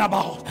nothing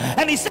about.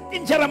 And he said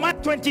in Jeremiah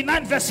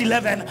 29 verse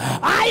 11,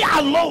 I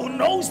alone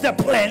knows the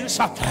plans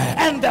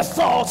and the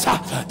thoughts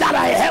that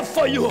I have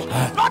for you,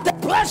 not the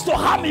plans to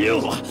harm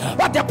you,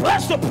 but the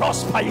plans to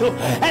prosper you.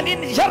 And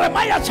in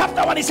Jeremiah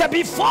chapter 1 he said,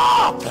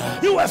 before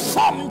you were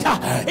formed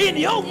in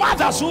your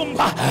mother's womb,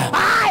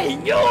 I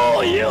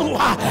knew you,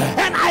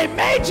 and I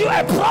made you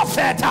a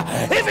prophet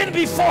even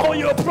before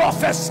you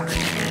prophesy.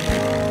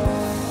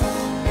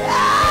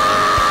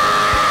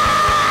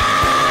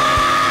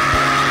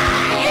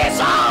 It's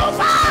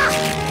over.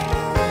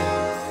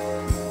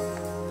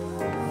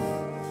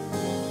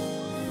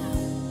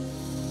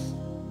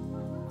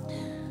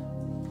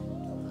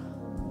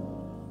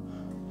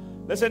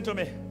 Listen to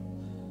me.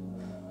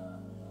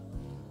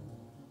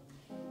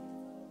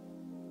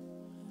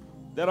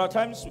 There are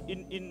times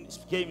in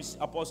games,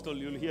 Apostle,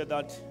 you'll hear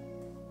that.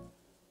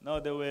 Now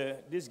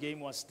this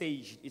game was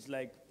staged. It's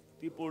like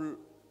people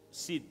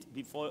sit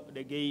before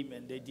the game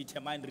and they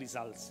determine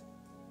results.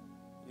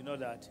 You know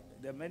that.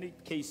 There are many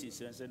cases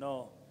and say,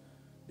 no,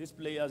 these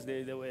players,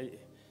 they were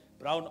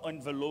brown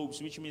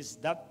envelopes, which means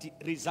that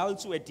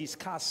results were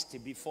discussed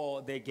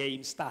before the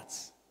game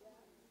starts.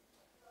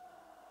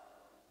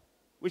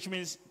 Which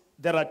means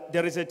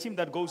there is a team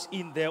that goes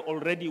in there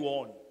already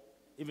won,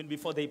 even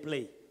before they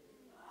play.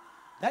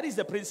 That is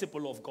the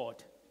principle of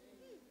God.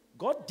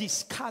 God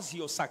discusses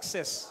your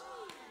success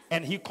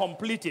and he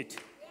completes it.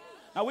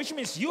 Now, which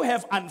means you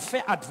have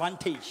unfair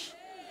advantage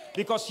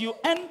because you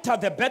enter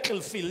the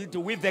battlefield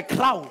with the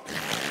crowd.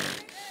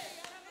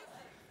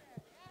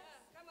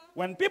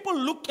 When people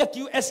look at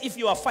you as if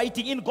you are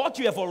fighting, in God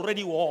you have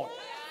already won.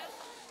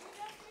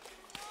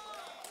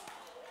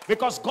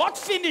 Because God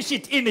finished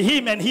it in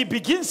him and he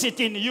begins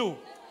it in you.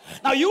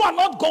 Now you are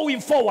not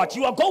going forward,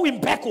 you are going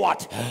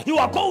backward. You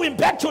are going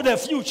back to the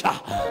future.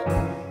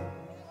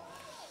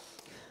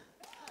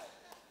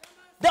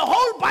 The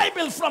whole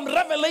Bible from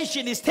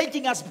Revelation is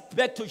taking us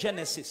back to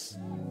Genesis.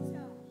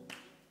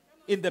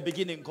 In the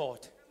beginning,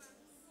 God.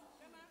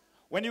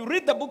 When you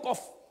read the book of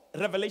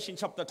Revelation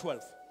chapter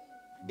 12,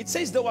 it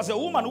says there was a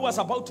woman who was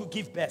about to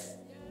give birth.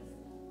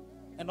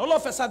 And all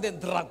of a sudden,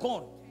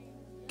 dragon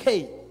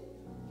came.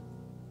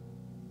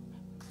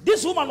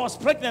 This woman was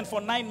pregnant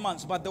for 9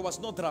 months, but there was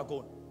no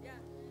dragon.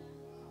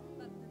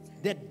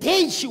 The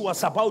day she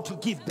was about to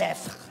give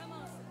birth,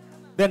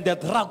 then the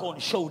dragon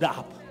showed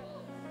up.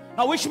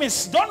 Now, which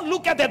means don't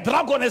look at the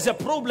dragon as a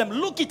problem.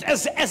 Look it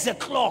as a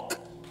clock.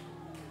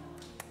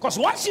 Because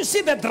once you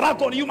see the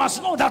dragon, you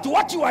must know that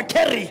what you are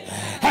carrying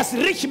has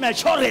reached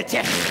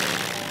maturity.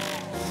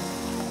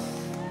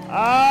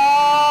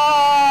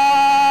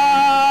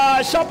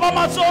 Shapa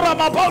Matsora, I'm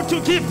about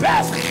to give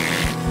birth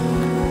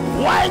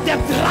while the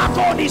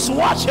dragon is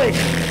watching.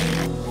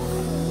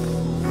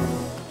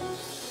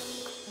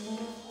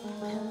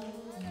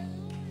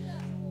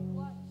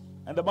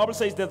 And the Bible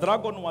says the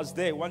dragon was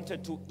there,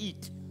 wanted to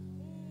eat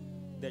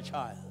the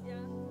child.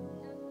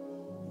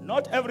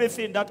 Not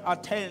everything that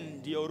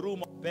attends your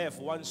room of birth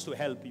wants to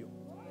help you.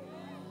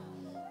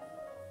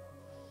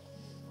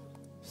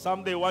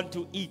 Some they want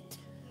to eat.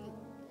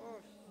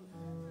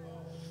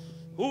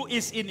 Who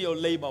is in your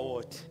labor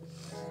ward?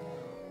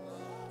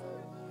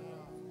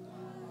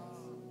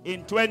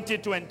 In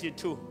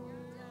 2022,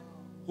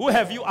 who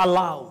have you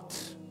allowed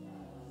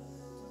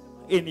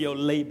in your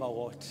labor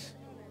ward?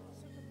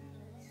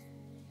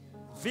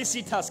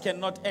 Visitors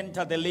cannot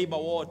enter the labor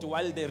ward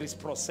while there is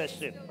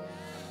procession.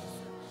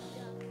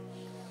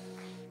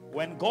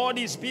 When God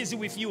is busy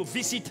with you,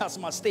 visitors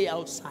must stay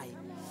outside.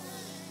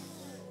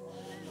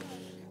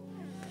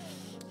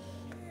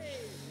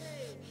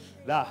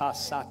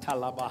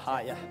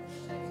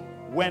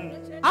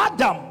 When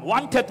Adam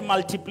wanted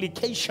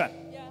multiplication,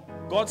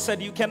 God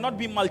said you cannot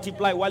be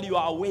multiplied while you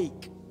are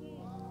awake.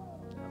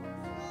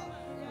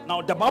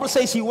 Now the Bible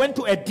says he went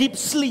to a deep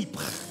sleep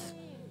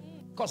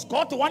because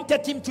God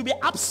wanted him to be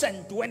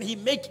absent when he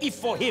made it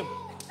for him.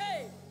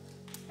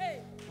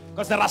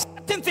 Because there are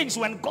certain things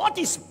when God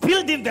is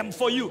building them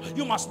for you,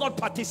 you must not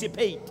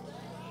participate.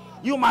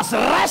 You must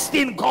rest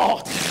in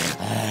God,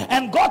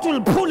 and God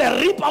will pull a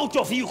rib out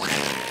of you.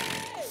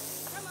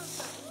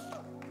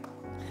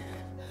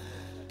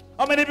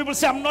 How many people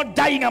say, I'm not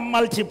dying, I'm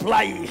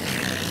multiplying?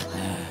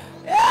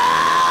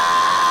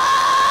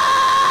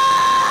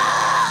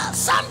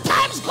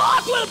 Sometimes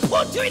God will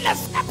put you in a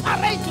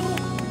separate room.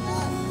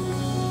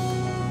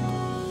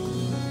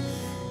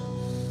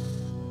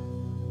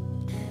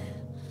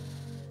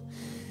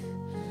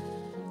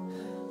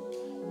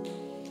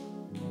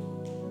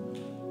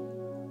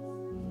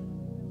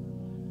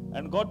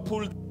 And God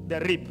pulled the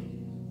rib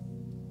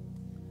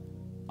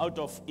out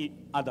of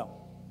Adam.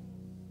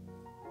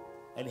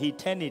 And he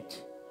turned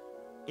it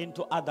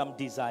into Adam's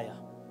desire.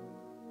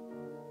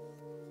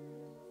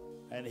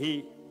 And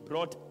he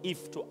brought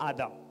Eve to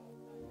Adam.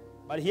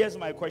 But here's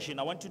my question.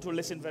 I want you to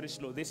listen very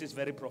slow. This is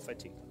very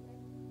prophetic.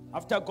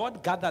 After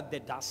God gathered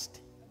the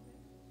dust,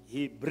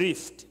 he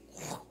breathed.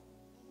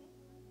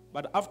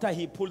 But after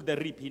he pulled the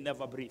rib, he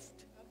never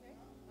breathed.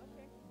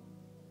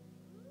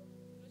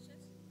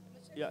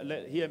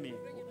 Yeah, hear me.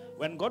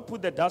 When God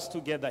put the dust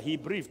together, he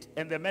breathed,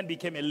 and the man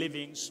became a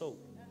living soul.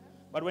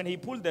 But when he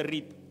pulled the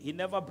rib, he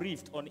never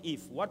breathed on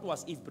Eve. What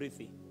was Eve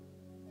breathing?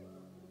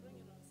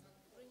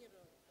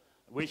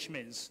 Which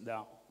means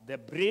the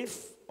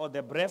breath or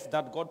the breath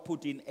that God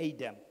put in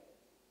Adam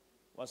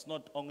was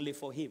not only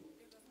for him.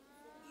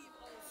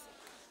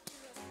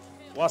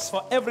 Was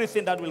for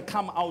everything that will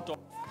come out of.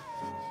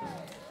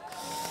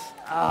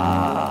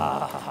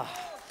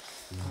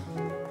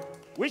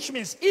 Which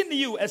means in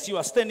you, as you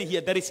are standing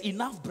here, there is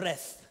enough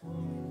breath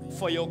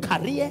for your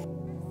career,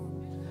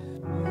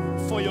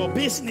 for your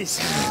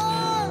business.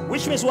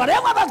 Which means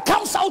whatever that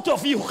comes out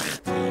of you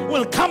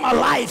will come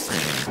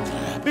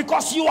alive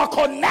because you are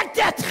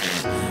connected.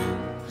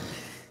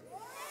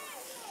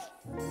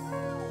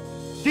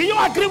 Do you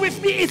agree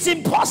with me? It's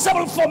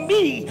impossible for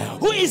me,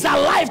 who is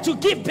alive, to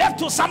give birth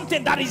to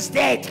something that is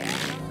dead.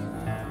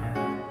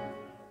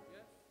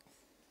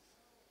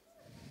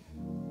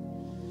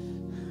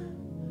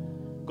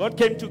 God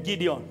came to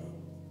Gideon,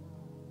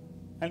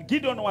 and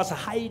Gideon was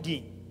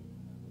hiding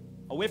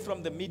away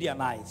from the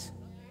Midianites.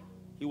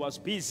 He was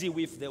busy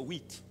with the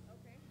wheat.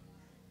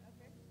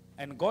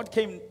 And God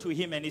came to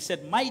him and he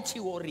said, mighty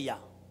warrior,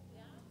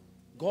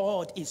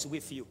 God is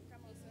with you.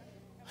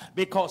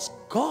 Because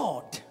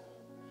God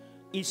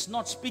is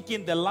not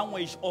speaking the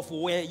language of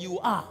where you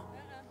are.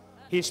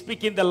 He's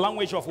speaking the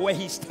language of where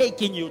he's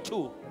taking you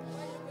to.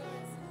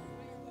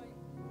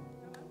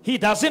 He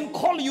doesn't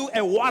call you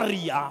a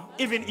warrior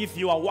even if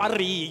you are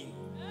worrying.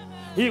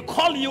 He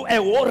calls you a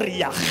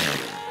warrior.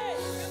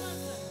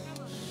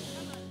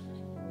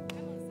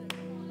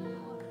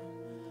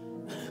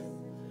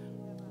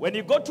 When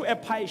you go to a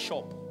pie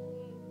shop,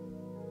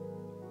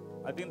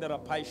 I think there are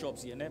pie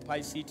shops here,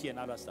 Pie City and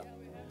other stuff.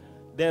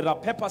 There are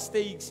pepper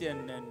steaks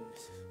and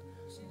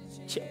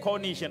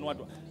Cornish and what.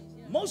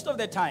 Most of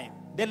the time,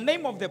 the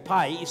name of the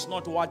pie is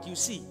not what you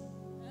see.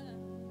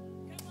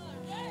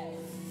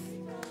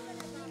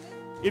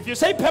 If you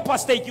say pepper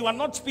steak, you are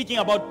not speaking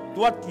about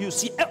what you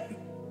see.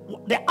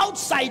 The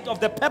outside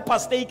of the pepper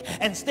steak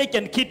and steak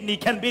and kidney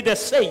can be the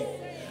same.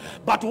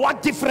 But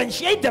what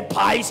differentiates the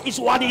pies is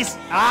what is.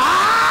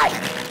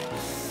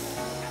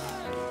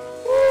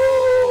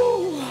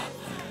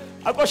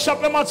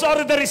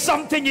 There is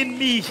something in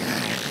me.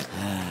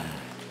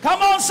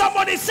 Come on,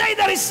 somebody say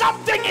there is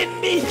something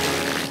in me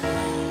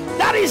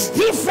that is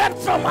different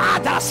from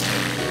others.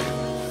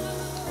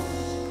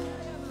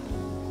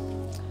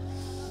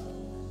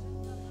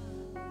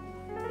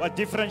 What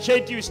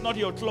differentiates you is not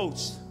your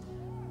clothes.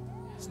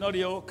 It's not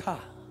your car.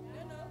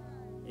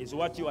 It's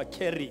what you are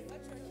carrying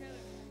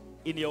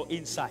in your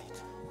inside.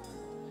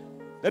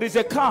 There is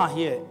a car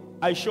here.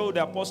 I showed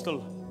the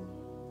apostle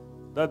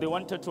that they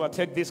wanted to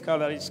attack this car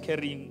that is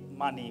carrying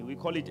money. We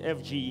call it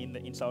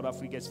FG in South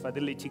Africa. It's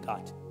fidelity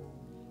card.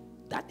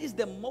 That is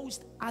the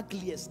most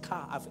ugliest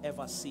car I've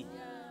ever seen.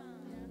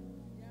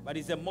 But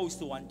it's the most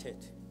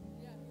wanted.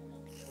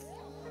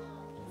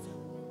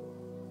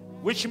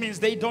 Which means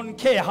they don't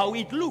care how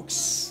it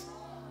looks.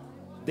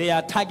 They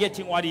are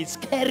targeting what it's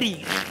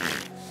carrying.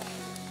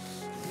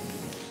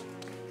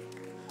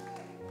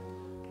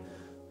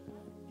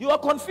 You are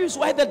confused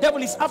why the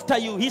devil is after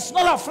you. He's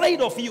not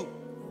afraid of you.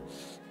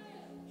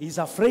 He's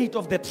afraid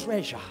of the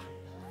treasure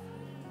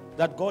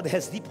that God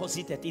has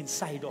deposited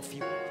inside of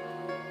you.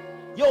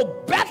 Your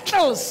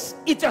battles,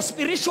 it's a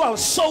spiritual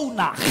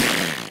sonar.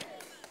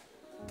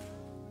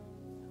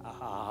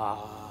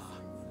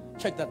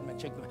 Check that, man.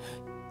 Check that.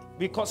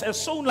 Because a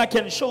sonar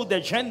can show the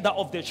gender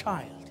of the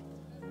child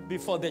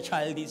before the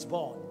child is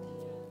born.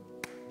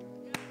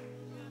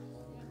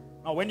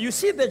 Now, when you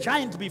see the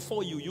giant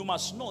before you, you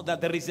must know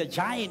that there is a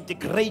giant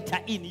greater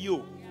in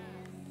you.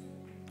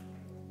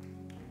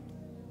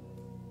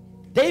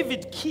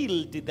 David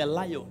killed the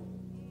lion,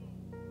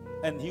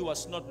 and he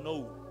was not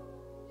known.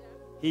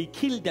 He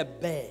killed the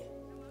bear,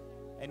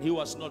 and he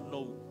was not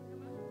known.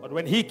 But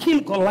when he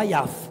killed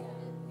Goliath,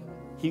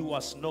 he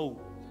was known.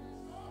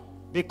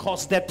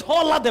 Because the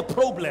taller the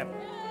problem,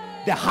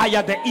 the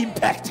higher the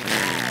impact.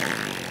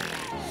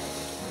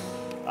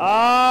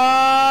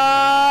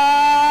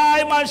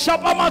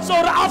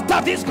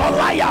 After this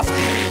Goliath,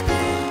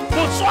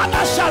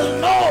 Botswana shall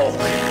know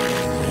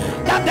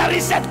that there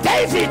is a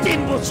David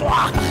in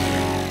Botswana.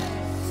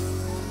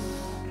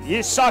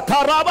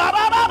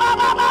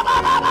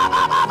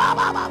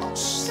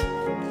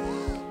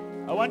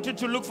 I want you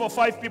to look for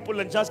 5 people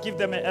and just give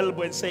them an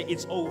elbow and say,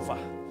 it's over.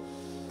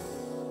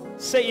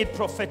 Say it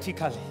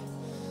prophetically.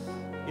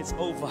 It's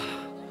over.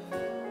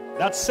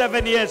 That's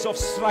 7 years of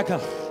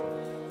struggle.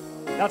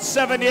 That's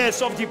 7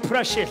 years of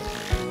depression.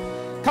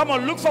 Come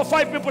on, look for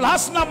 5 people.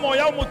 Hasna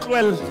moya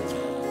mutwel.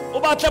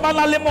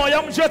 Ubatlebana le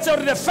moya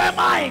mjetse the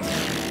famine.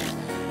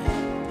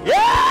 Yeah!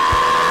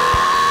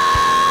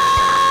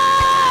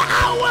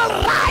 I will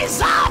rise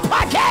up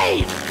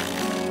again.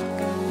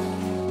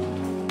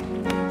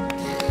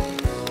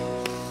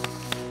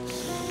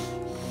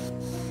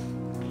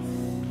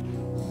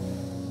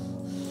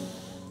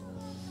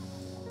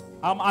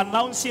 I'm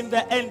announcing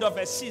the end of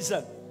a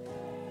season.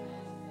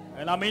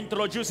 And I'm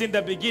introducing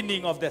the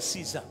beginning of the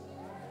season.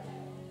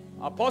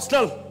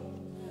 Apostle,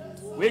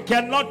 we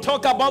cannot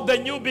talk about the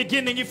new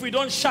beginning if we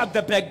don't shut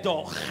the back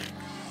door.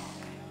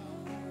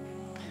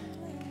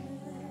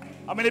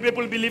 How many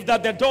people believe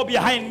that the door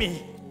behind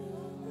me?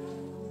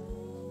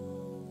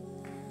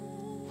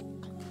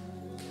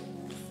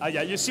 Ah,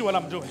 yeah, you see what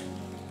I'm doing.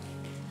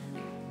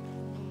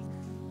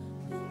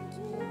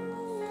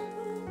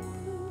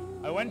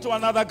 I went to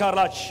another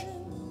garage.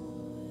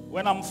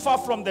 When I'm far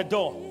from the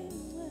door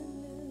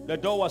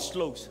was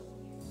closed.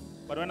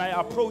 But when I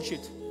approach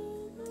it,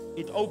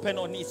 it opened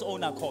on its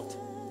own accord.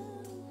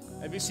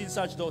 Have you seen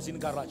such doors in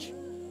garage?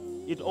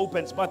 It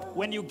opens. But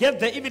when you get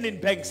there, even in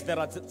banks, there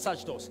are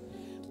such doors.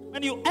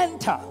 When you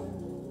enter,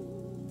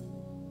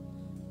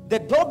 the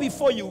door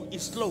before you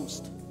is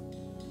closed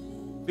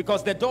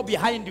because the door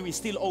behind you is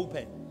still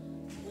open.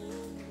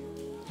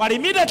 But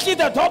immediately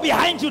the door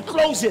behind you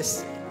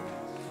closes,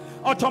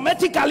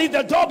 automatically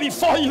the door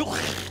before you,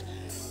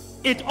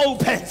 it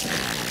opens.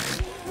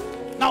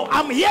 Now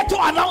I'm here to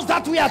announce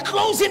that we are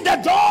closing the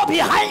door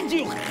behind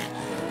you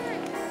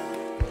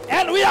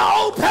and we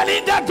are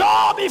opening the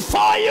door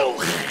before you.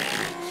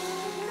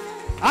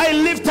 I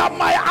lift up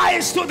my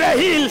eyes to the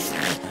hills.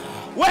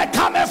 Where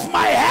cometh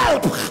my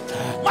help?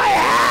 My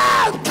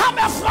help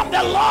cometh from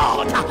the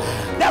Lord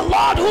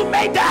who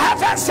made the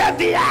heavens and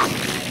the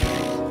earth.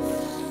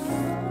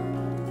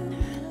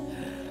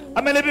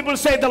 How many people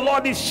say the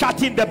Lord is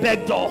shutting the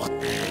back door?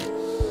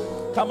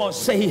 Come on,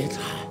 say it.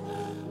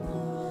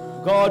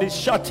 God is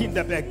shutting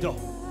the back door.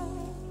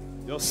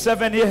 Your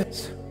 7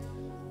 years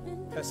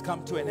has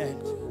come to an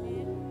end,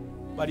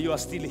 but you are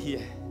still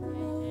here.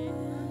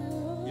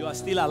 You are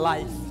still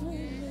alive.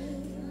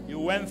 You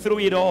went through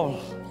it all.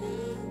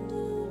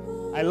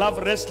 I love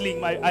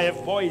wrestling. I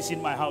have boys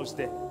in my house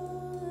there.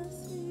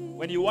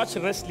 When you watch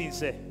wrestling,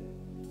 say,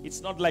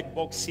 it's not like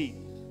boxing.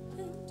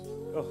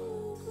 Oh,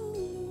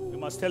 you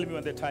must tell me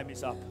when the time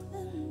is up.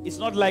 It's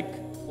not like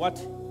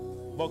what?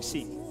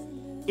 Boxing.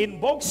 In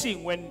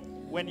boxing,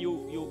 when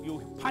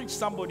you punch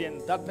somebody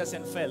and that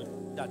person fell,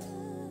 that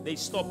they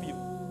stop you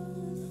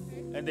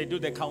and they do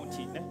the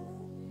counting.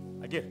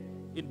 Again,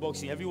 in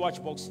boxing, have you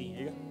watched boxing?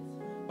 Yeah?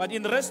 But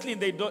in wrestling,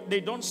 they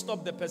don't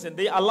stop the person.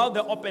 They allow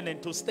the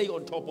opponent to stay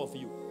on top of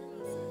you.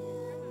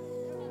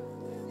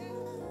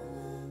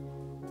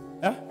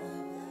 Huh?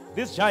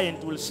 This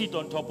giant will sit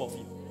on top of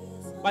you.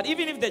 But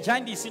even if the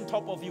giant is on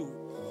top of you,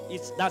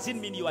 it doesn't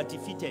mean you are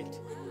defeated.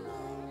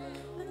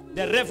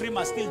 The referee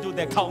must still do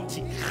the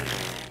counting.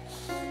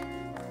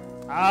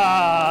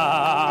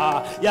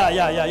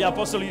 Yeah,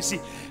 Apostle, you see.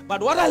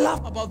 But what I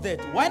love about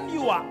that, when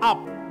you are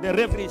up, the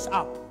referee is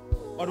up.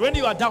 But when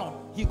you are down,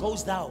 he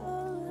goes down.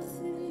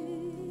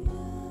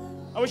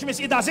 Which means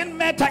it doesn't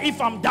matter if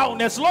I'm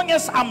down, as long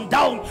as I'm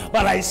down,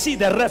 but I see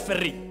the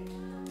referee.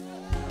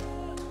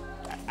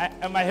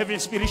 Am I having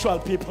spiritual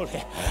people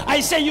here? I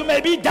say you may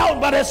be down,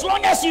 but as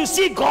long as you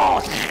see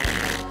God,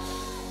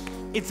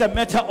 it's a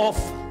matter of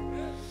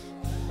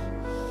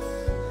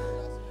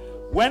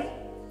when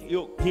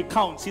he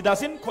counts. He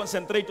doesn't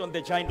concentrate on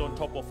the giant on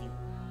top of you.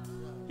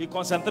 He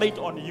concentrates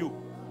on you.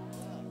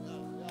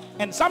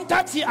 And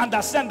sometimes he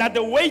understands that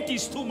the weight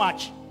is too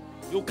much.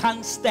 You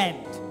can't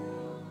stand.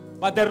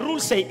 But the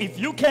rules say if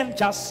you can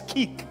just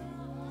kick,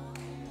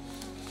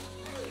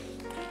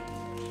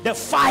 the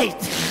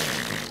fight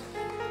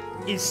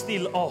is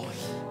still on.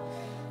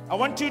 I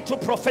want you to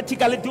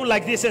prophetically do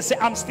like this and say,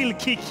 I'm still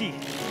kicking.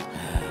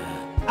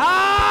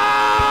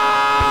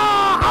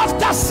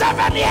 After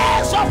 7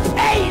 years of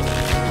pain,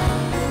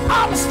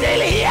 I'm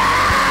still here.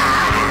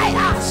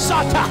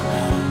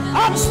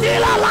 I'm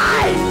still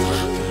alive.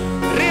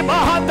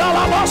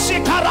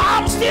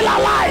 I'm still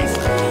alive.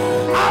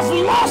 I've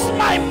lost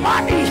my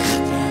money,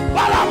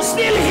 but I'm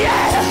still here.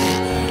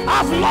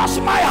 I've lost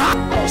my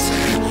house,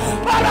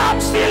 but I'm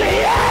still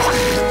here.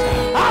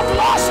 I've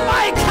lost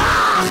my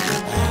car,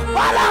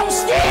 but I'm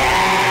still.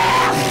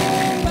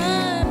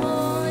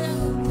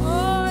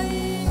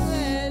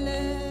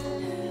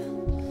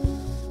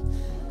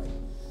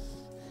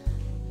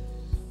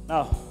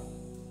 Now,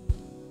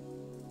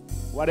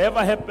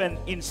 whatever happened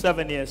in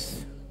 7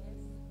 years,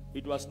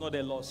 it was not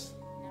a loss.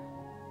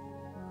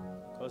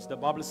 Because the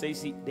Bible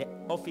says the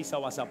officer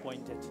was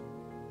appointed.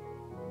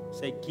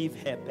 Say, give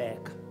her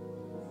back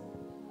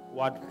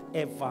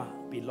whatever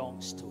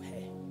belongs to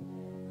her.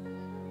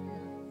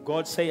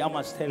 God say, I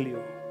must tell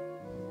you,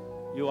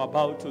 you're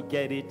about to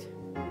get it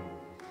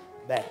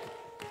back.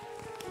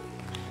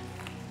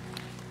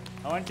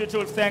 I want you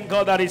to thank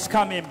God that it's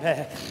coming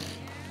back.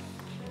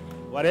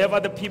 Whatever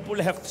the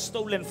people have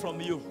stolen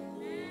from you,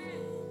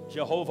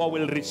 Jehovah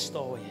will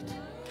restore it.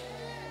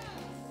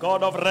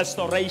 God of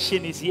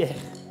restoration is here.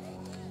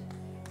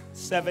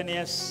 7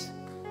 years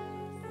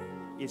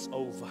is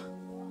over.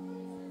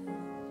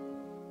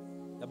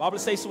 The Bible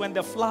says when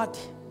the flood,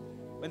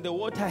 when the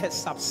water has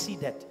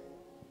subsided,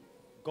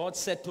 God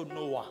said to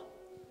Noah,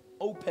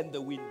 open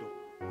the window.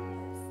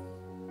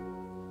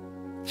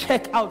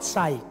 Check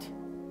outside.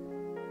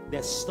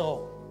 The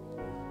storm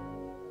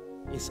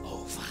is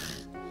over.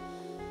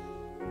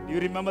 Do you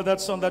remember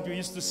that song that we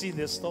used to sing?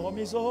 The storm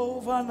is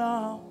over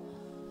now.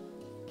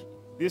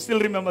 Do you still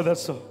remember that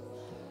song?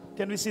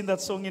 Can we sing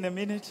that song in a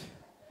minute?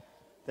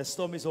 The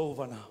storm is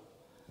over now.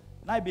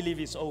 And I believe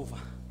it's over.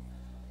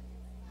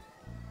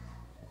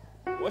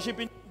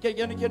 Worshiping,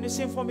 can you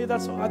sing for me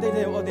that song? Are they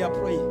there or they are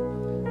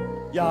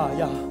praying?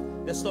 Yeah.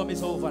 The storm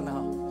is over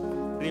now.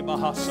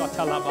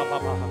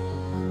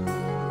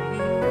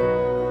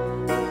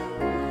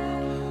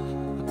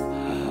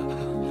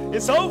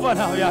 It's over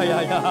now. Yeah.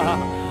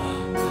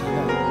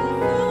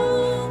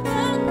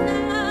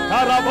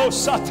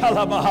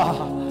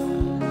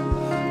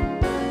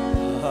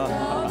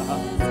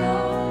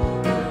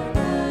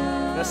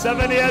 The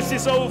 7 years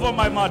is over,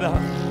 my mother.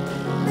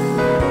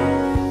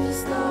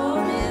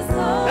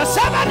 The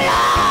 7 years.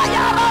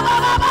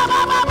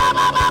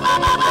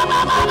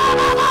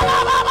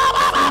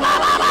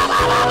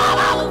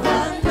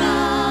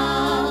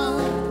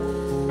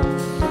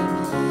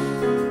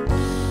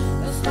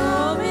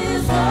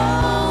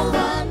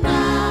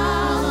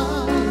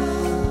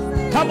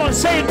 Come on,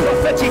 say it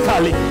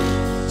prophetically.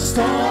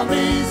 Storm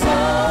is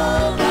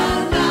over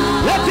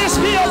now. Let this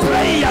be your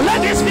prayer.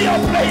 Let this be your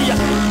prayer.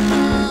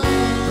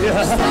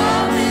 Yeah.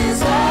 Storm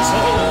is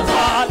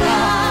over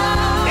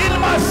now. In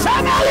my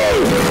family,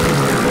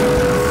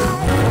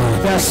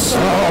 the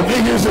storm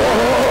is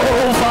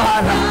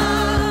over now.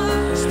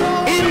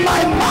 In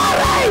my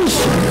marriage,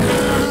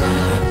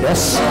 the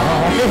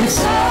storm is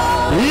over.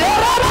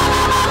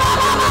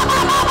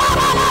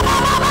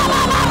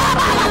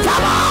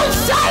 Come on,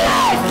 say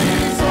it.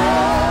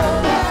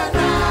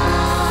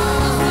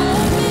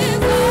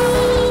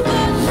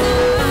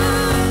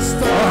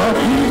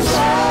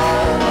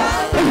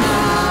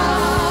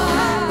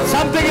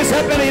 Something is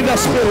happening in the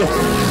spirit.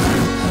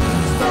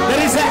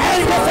 There is an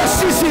end of a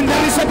season.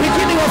 There is a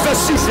beginning of a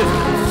season.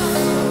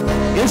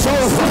 It's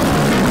over.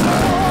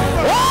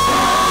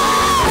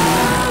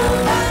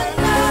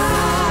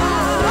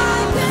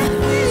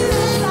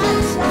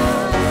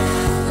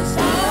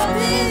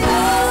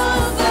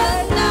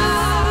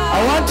 I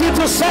want you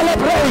to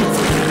celebrate.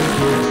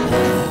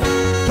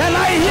 Can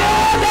I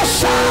hear the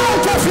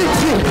shout of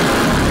victory?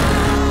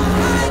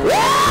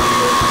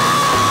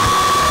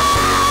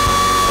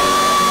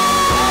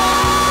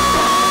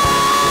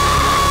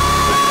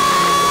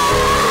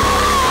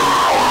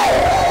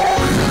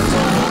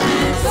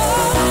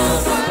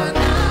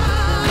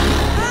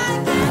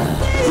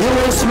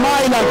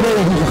 Smile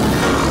again.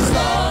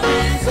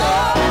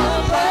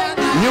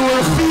 You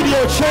will feed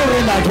your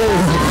children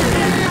again.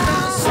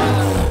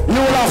 You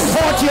will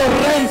afford your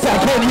rent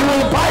again. You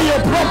will buy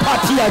your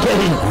property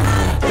again.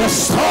 The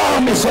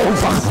storm is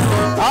over.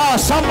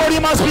 Somebody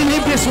must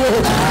believe this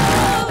word.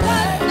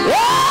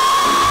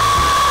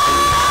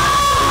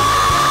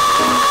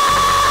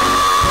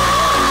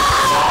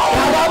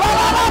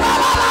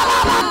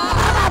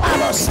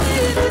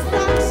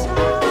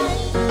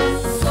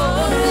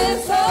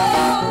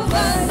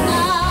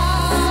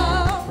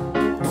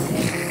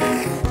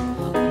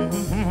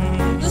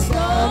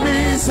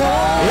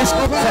 It's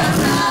over. I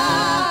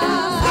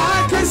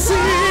can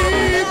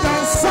see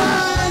the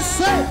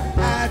sunset.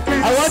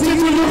 I want you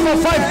to look for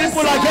 5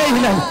 people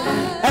again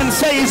and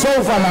say it's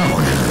over now.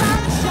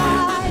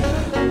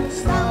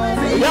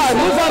 Yeah,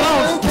 move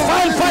around.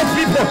 Find 5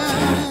 people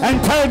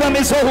and tell them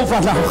it's over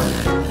now.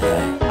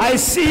 I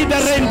see the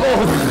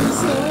rainbow.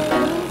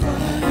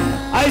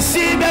 I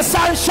see the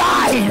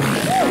sunshine.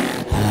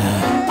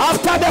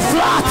 After the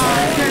flood,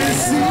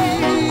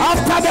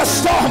 after the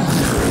storm.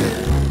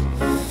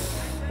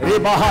 The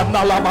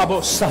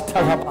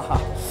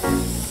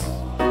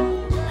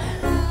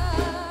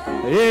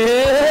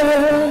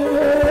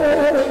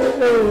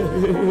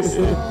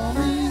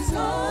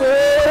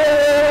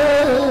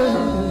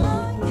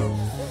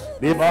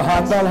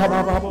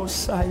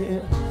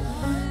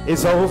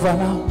it's over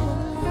now.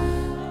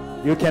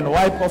 You can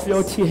wipe off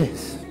your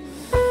tears.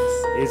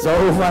 It's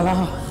over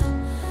now.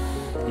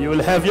 You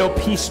will have your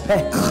peace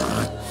back.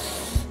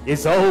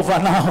 It's over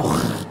now.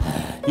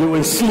 You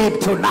will sleep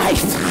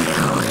tonight.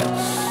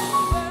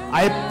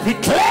 I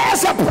declare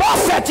as a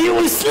prophet, you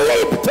will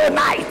sleep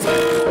tonight.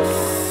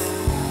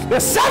 The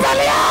 7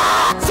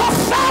 years of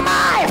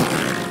famine.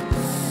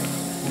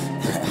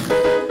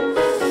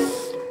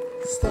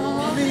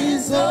 Storm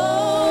is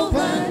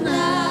over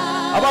now.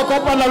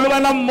 kopana le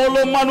wena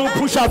molo manu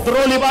pusha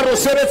trolley ba ro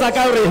sebetsa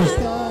ka re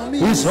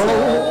is over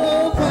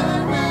now.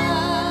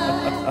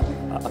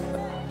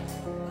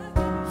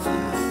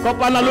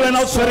 Kopana le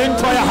wena o tshwere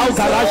ntho ya hao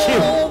garage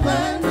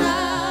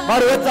ba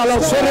re etsa la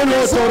tshwere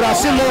loto ra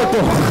se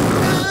loto.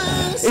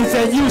 It's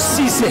a new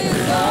season.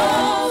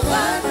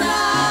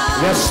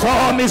 The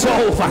storm is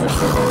over.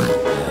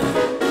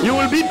 You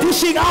will be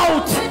dishing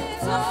out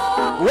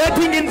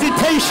wedding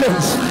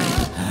invitations.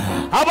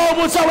 How about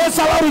with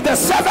the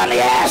 7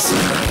 years?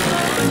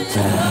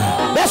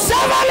 The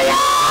 7 years!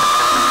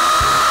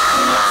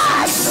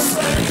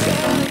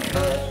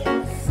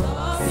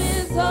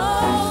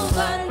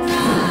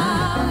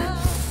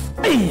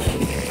 Hey.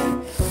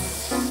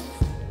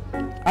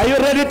 Are you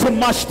ready to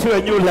march to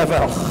a new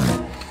level?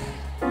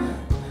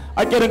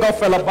 I'm getting off,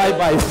 fella.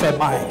 Bye-bye, FEB.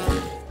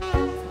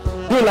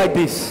 Do like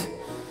this.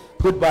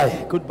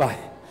 Goodbye, goodbye.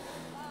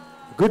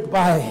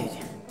 Goodbye,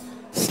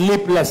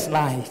 sleepless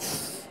nights.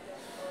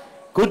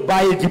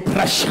 Goodbye,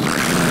 depression.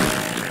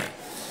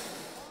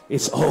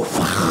 It's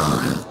over.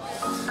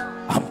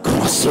 I'm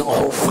crossing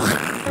over.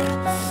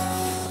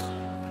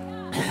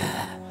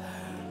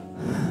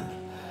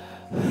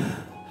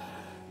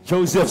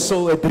 Joseph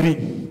saw a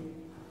dream.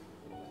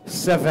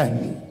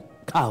 7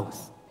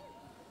 cows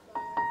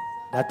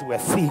that were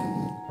thin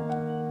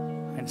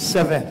and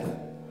 7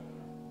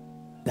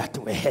 that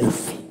were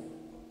healthy.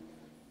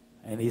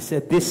 And he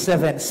said this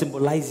 7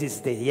 symbolizes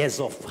the years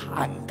of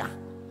hunger.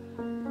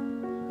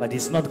 But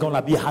it's not going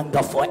to be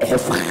hunger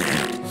forever.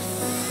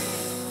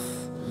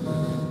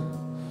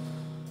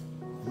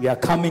 We are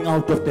coming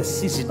out of the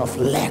season of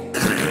lack.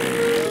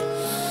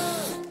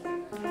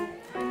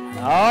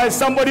 Oh,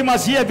 somebody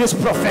must hear this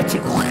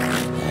prophetic.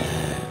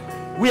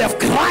 We have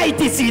cried,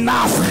 it's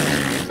enough.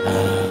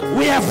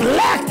 We have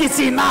lacked, it's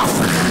enough.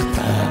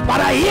 But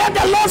I hear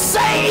the Lord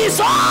say it's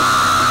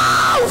off.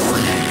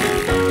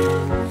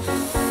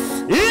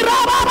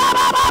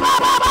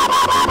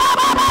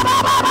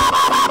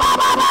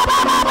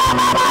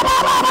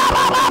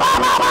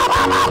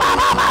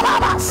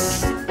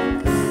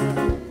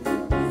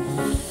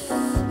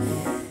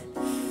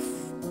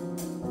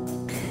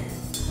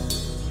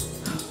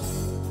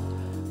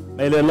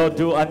 May the Lord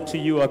do unto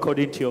you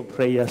according to your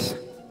prayers.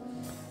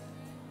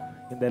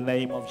 In the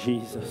name of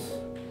Jesus.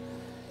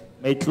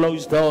 May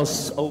closed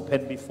doors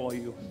open before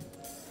you.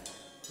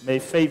 May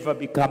favor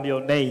become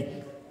your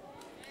name.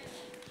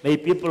 May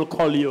people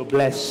call you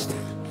blessed.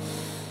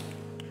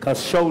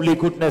 Because surely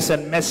goodness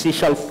and mercy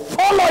shall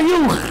follow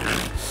you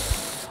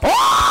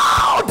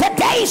all the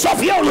days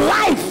of your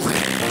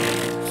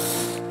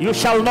life. You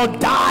shall not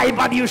die,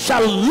 but you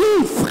shall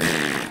live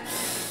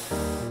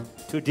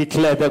to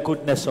declare the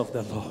goodness of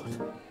the Lord.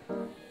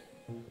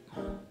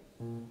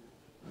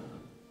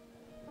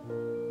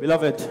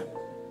 Beloved,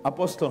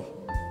 Apostle,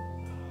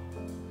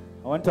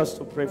 I want us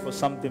to pray for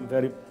something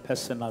very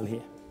personal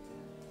here.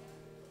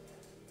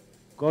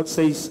 God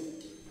says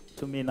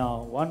to me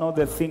now, one of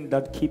the things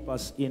that keep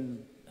us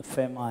in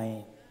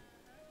famine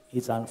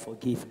is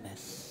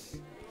unforgiveness.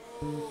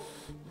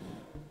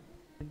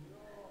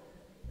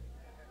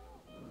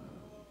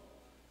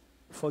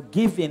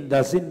 Forgiving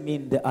doesn't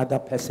mean the other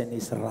person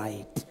is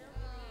right.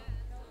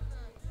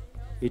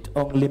 It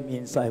only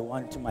means I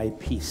want my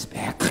peace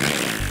back.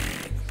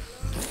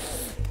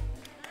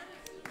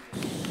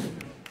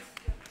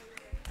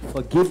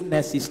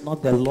 Forgiveness is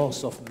not the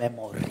loss of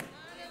memory.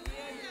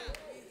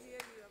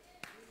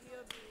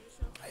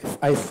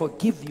 I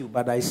forgive you,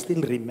 but I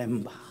still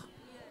remember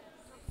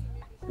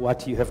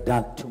what you have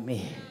done to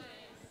me.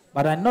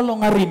 But I no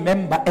longer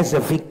remember as a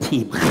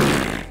victim,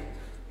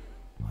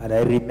 but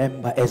I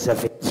remember as a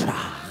victor.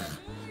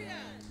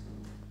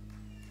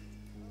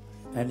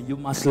 And you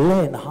must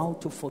learn how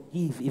to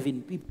forgive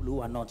even people who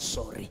are not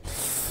sorry.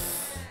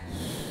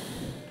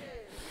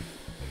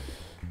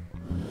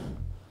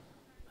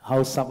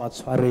 How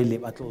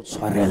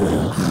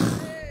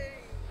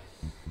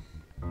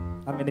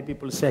many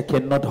people say I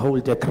cannot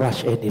hold a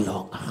crush any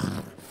longer?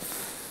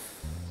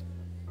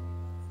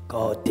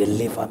 God,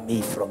 deliver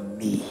me from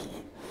me.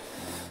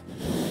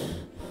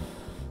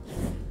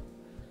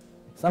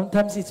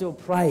 Sometimes it's your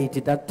pride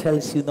that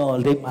tells you, no,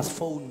 they must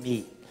phone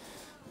me.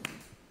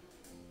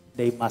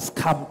 They must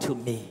come to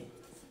me.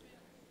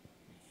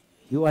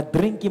 You are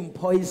drinking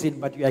poison,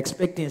 but you are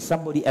expecting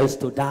somebody else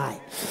to die.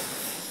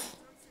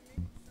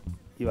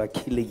 You are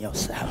killing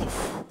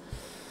yourself.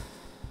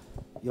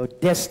 Your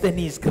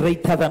destiny is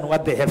greater than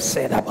what they have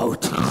said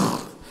about you.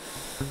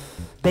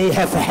 They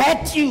have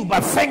hurt you,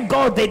 but thank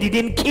God they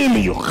didn't kill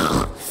you.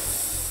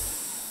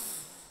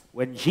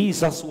 When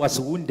Jesus was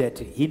wounded,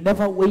 he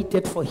never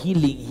waited for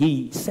healing.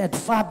 He said,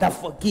 Father,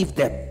 forgive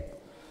them,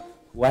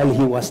 while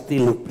he was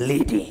still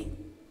bleeding.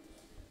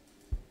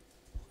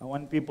 I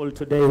want people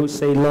today who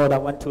say, Lord, I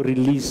want to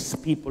release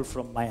people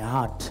from my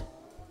heart.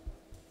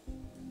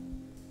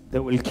 They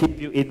will keep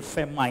you in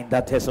famine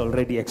that has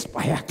already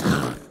expired.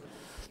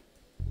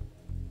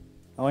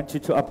 I want you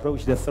to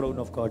approach the throne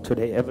of God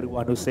today.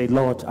 Everyone who say,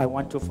 Lord, I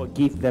want to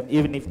forgive them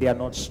even if they are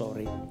not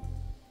sorry.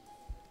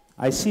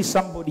 I see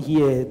somebody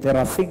here, there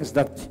are things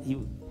that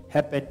you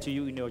happened to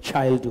you in your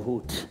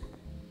childhood.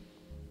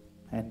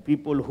 And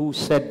people who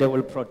said they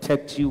will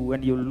protect you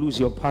when you lose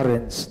your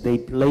parents, they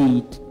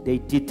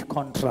did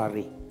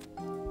contrary.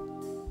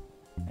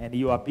 And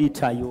you are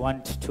bitter, you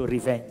want to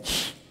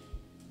revenge.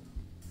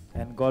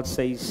 And God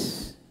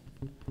says,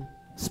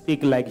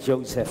 speak like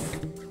Joseph.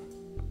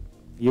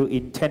 You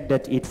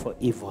intended it for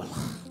evil,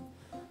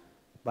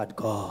 but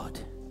God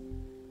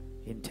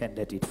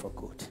intended it for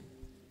good.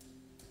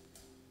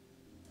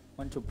 I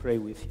want to pray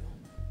with you.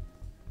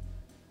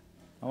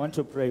 I want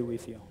to pray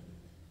with you.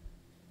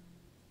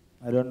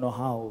 I don't know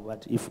how,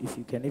 but if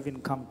you can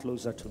even come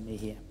closer to me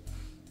here.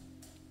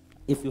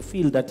 If you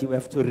feel that you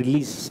have to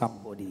release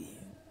somebody,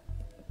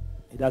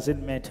 it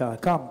doesn't matter.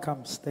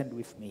 Come, stand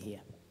with me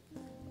here.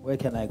 Where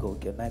can I go?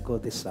 Can I go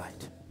this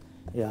side?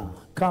 Yeah.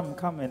 Come,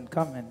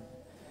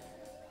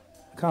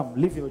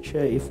 leave your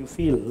chair if you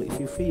feel.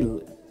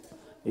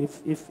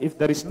 If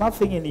there is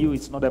nothing in you,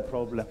 it's not a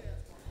problem.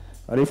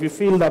 But if you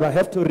feel that I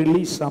have to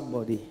release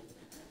somebody,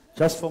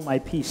 just for my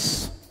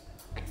peace,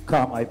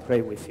 come, I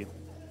pray with you.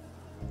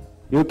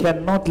 You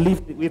cannot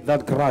live with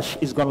that grudge.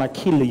 It's going to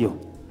kill you.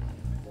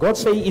 God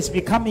says it's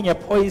becoming a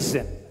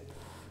poison.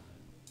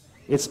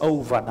 It's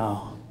over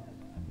now.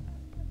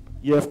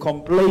 You have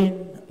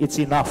complained. It's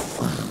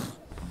enough.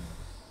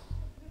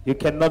 You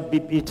cannot be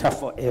bitter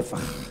forever.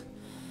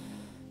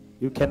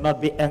 You cannot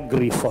be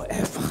angry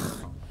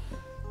forever.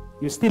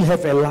 You still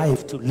have a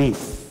life to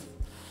live.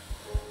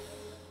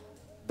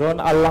 Don't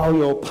allow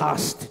your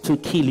past to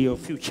kill your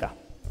future.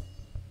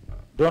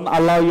 Don't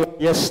allow your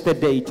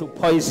yesterday to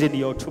poison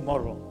your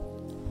tomorrow.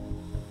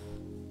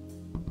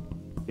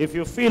 If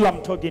you feel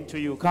I'm talking to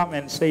you, come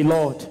and say,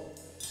 Lord,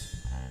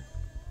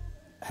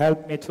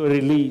 help me to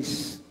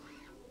release.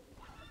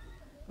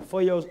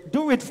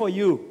 Do it for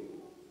you.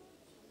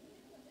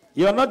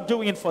 You are not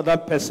doing it for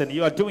that person.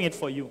 You are doing it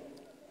for you.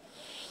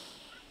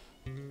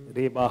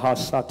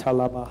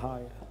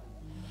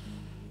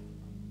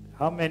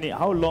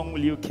 How long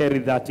will you carry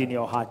that in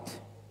your heart?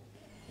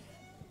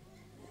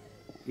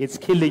 It's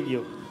killing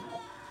you.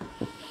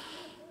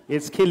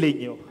 It's killing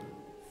you.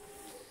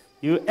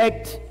 You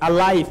act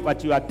alive,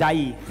 but you are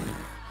dying.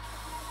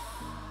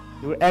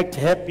 You act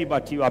happy,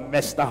 but you are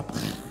messed up.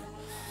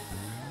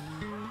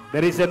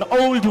 There is an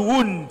old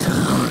wound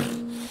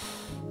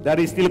that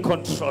is still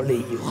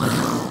controlling you.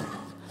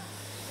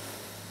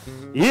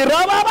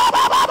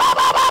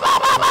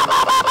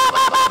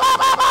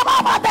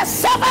 The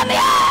 7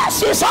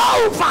 years is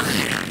over.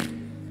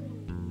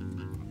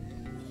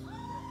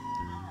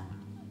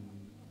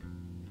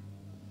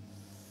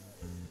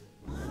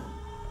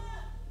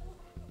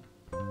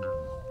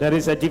 There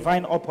is a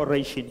divine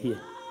operation here.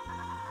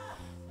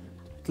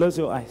 Close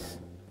your eyes.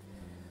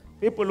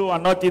 People who are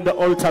not in the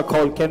altar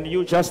call, can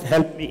you just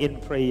help me in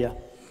prayer?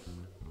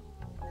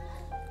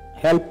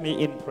 Help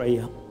me in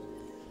prayer.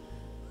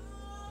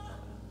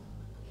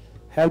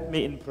 Help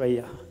me in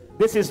prayer.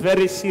 This is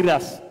very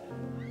serious.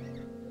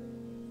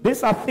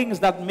 These are things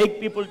that make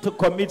people to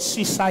commit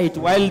suicide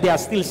while they are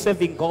still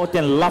serving God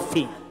and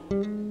laughing.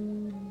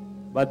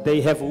 But they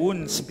have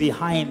wounds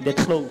behind the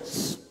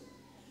clothes.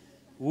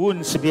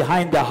 Wounds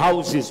behind the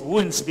houses.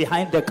 Wounds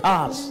behind the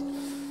cars.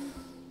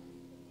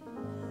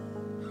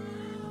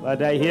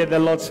 But I hear the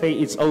Lord say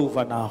it's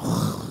over now.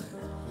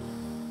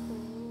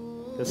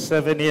 The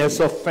 7 years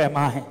of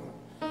famine.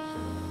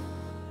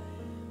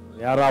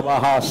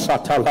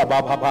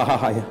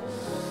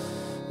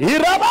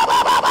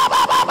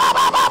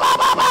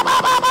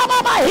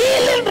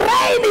 Healing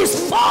rain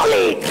is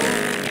falling.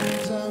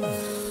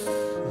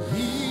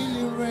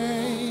 Healing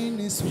rain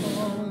is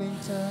falling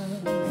down.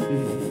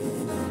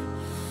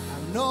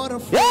 I'm not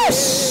afraid.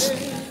 Yes.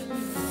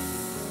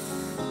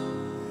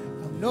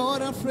 I'm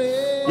not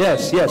afraid.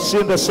 Yes,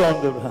 sing the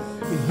song.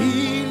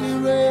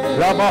 Healing rain.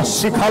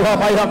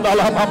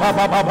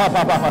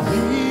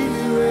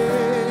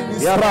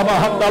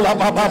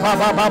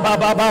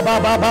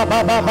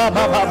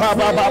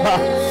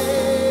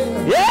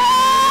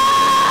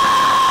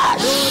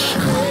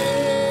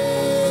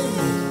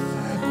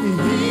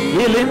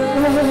 Healing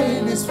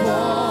rain is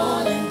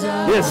falling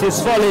down. Yes,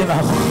 it's falling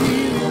now.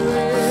 Healing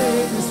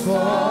rain is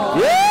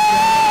falling. Yeah.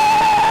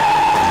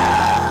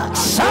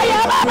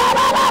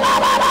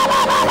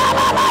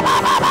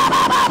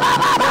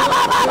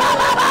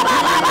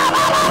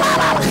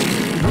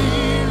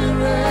 Healing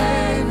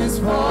rain is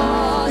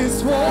falling.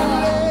 It's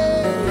falling.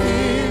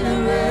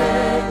 Healing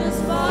rain is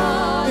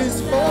falling.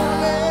 It's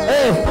falling.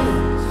 Hey,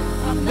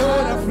 I'm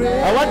not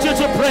afraid. I want you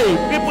to pray.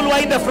 People who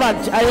are in the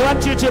front, I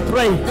want you to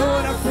pray.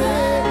 Not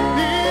afraid.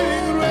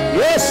 Healing rain.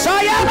 Yes,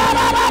 I am.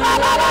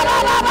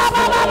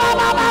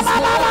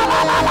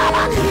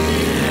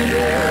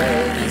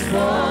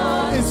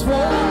 It's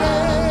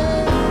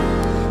falling.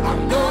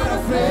 I'm not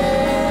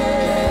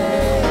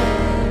afraid.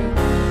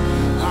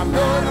 I'm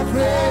not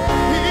afraid.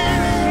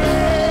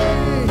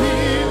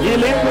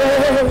 Healing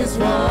rain. It's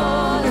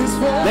falling. It's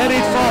falling. Let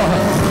it fall.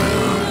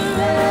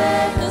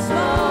 It's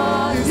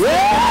falling.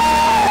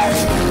 Yes.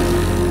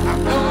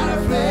 I'm not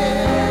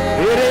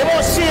afraid.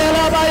 Iremos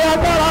cielo, vaya,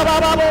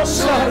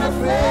 Not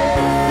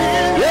afraid.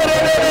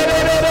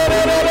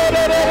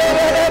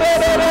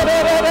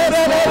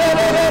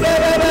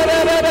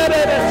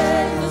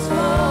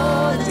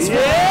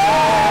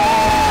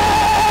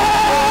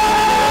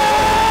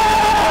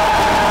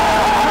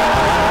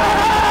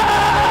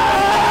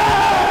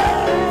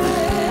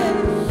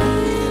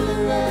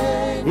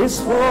 is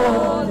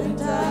falling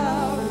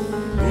down.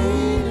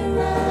 Healing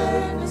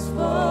rain is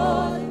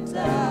falling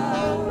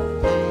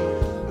down.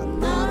 I'm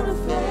not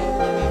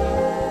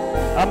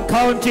afraid. I'm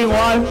counting 1.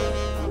 I'm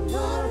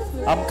not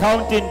afraid. I'm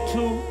counting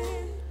 2.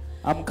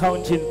 I'm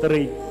counting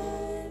 3.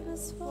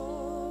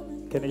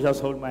 Can you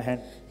just hold my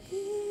hand?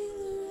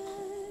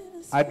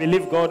 I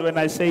believe God when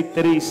I say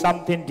 3,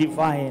 something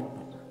divine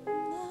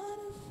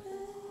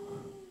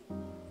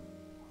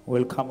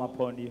will come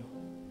upon you.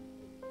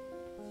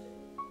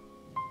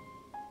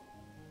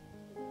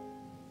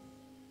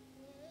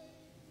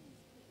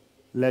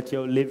 Let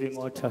your living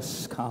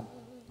waters come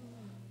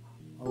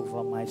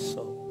over my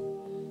soul.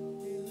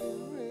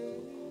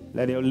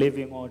 Let your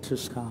living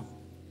waters come.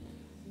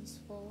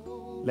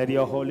 Let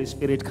your Holy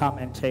Spirit come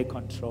and take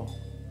control.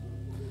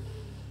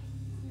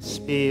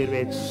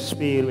 Spirit,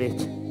 Spirit,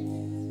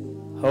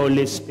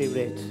 Holy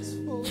Spirit,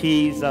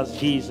 Jesus,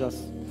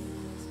 Jesus.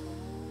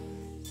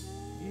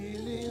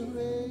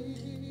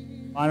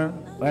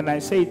 When I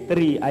say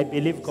 3, I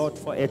believe God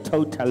for a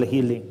total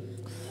healing.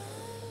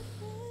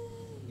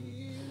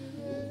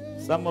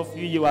 Some of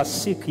you, you are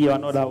sick, you are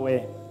not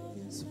aware.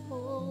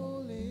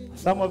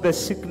 Some of the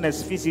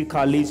sickness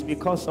physically is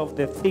because of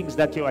the things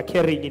that you are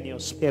carrying in your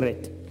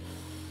spirit.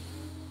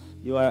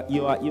 You are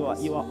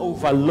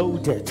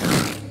overloaded.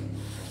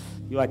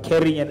 You are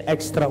carrying an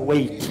extra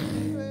weight.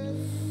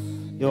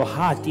 Your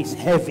heart is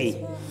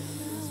heavy.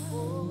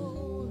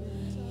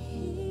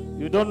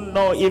 You don't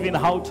know even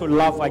how to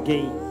love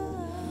again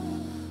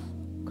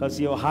because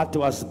your heart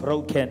was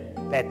broken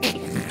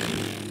badly.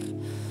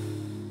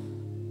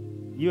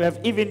 You have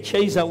even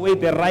chased away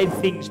the right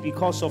things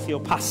because of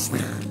your past.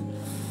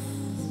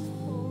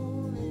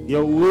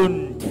 Your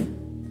wound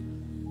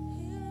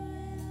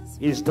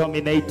is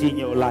dominating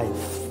your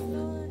life.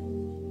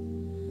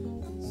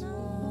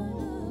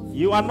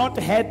 You are not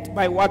hurt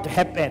by what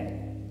happened.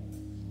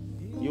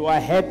 You are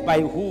hurt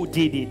by who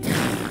did it.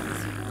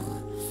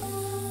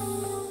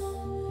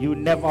 You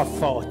never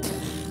thought.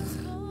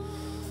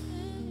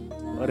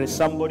 Or is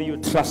somebody you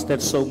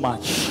trusted so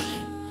much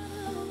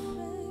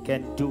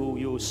can do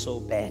you so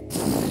bad.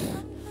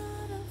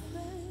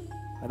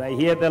 But I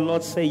hear the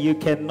Lord say you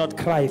cannot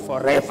cry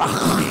forever.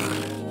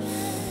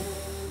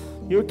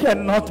 You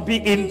cannot be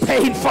in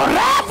pain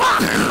forever.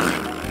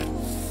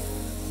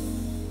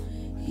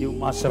 You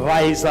must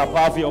rise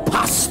above your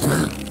past.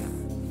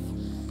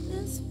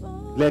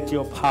 Let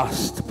your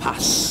past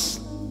pass.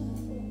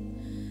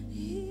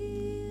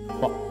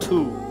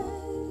 2.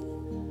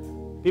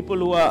 People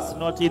who are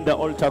not in the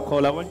altar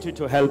call, I want you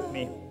to help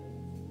me.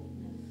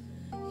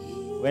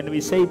 When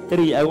we say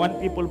 3, I want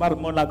people to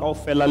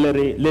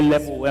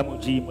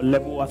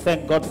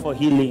thank God for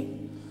healing.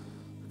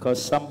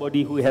 Because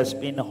somebody who has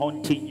been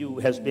haunting you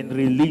has been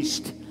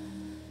released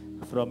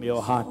from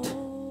your heart.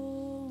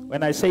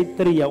 When I say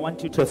 3, I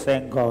want you to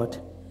thank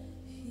God.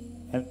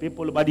 And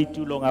people, body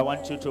too long, I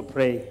want you to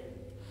pray.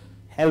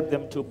 Help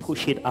them to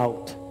push it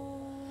out.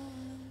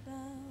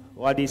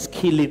 What is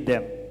killing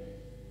them?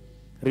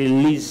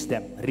 Release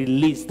them.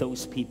 Release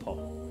those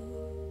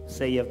people.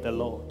 Saith the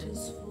Lord.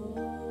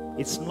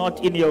 It's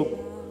not in your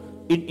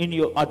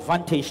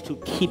advantage to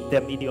keep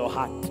them in your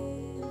heart.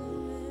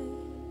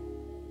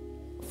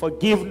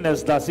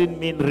 Forgiveness doesn't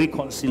mean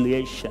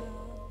reconciliation.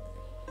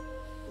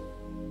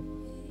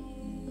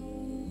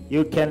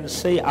 You can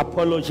say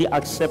apology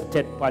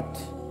accepted, but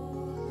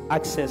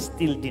access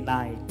still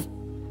denied.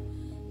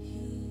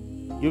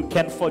 You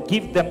can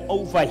forgive them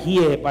over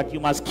here, but you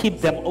must keep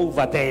them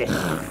over there.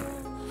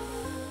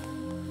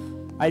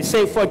 I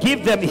say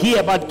forgive them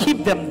here, but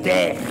keep them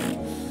there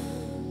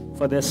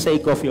for the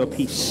sake of your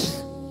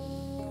peace.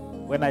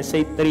 When I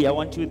say 3, I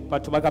want you to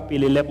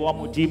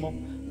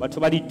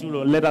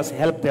let us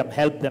help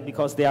them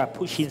because they are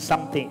pushing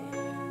something.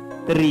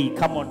 3,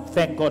 come on,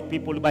 thank God,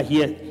 people over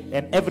here,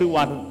 and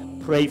everyone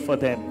pray for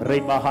them. That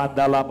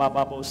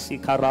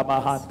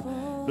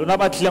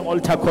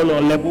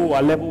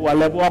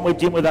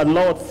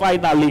Lord,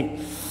 finally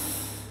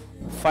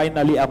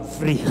I'm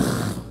free.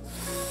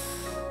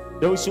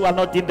 Those who are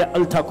not in the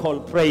altar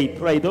call, pray.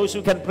 Those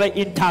who can pray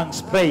in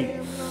tongues, pray.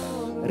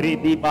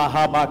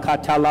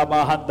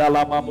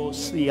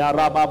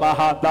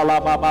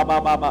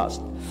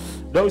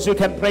 Those who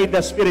can pray in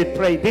the spirit,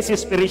 pray. This is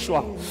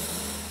spiritual.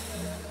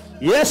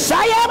 Yes,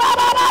 I am.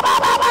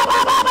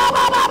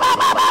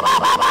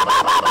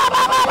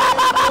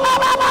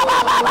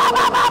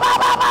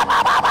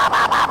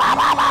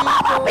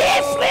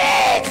 Be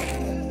free.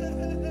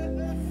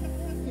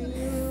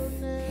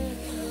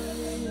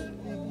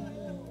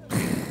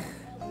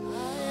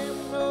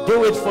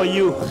 Do it for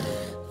you.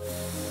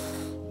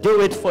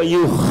 Do it for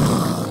you.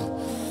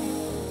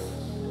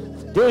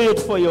 Do it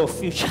for your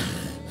future.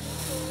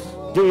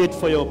 Do it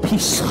for your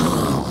peace.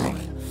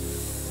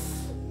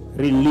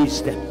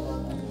 Release them.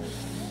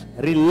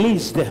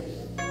 Release them.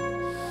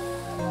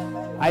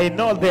 I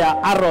know they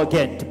are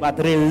arrogant, but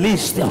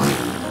release them.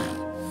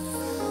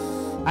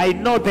 I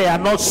know they are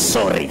not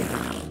sorry.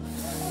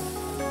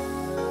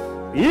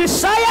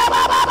 It's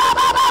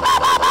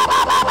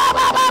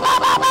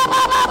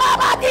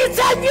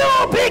a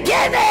new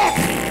beginning.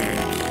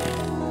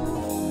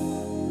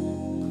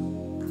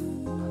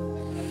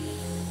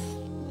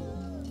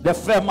 The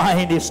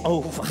famine is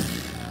over.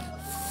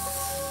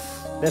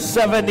 The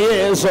 7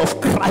 years of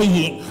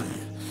crying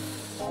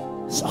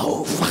is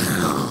over.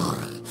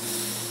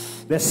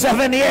 The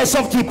 7 years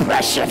of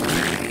depression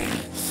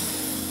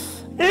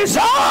is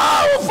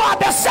over.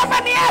 The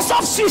 7 years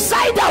of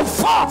suicidal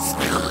thoughts.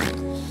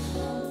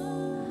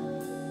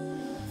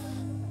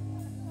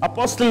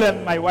 Apostle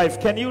and my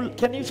wife, can you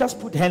just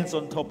put hands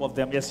on top of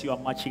them? Yes, you are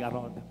marching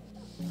around them.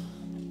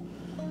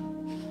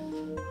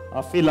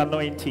 I feel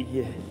anointing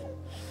here.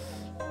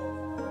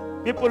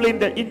 People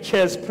in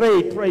chairs,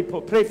 pray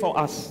for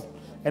us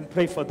and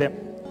pray for them.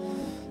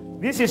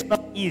 This is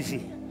not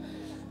easy.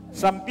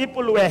 Some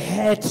people were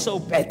hurt so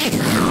bad,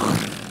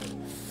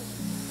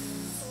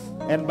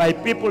 and by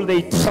people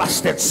they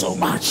trusted so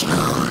much.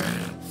 I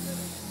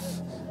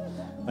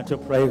want to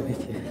pray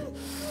with you.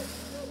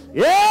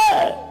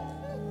 Yeah.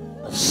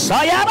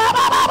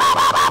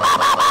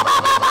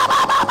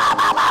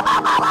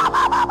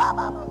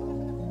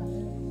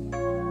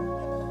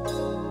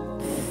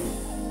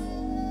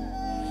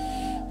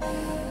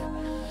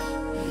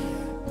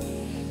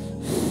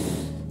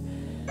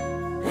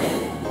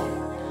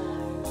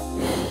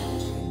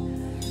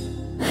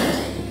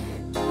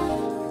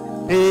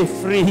 Be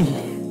free.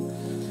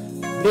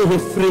 Be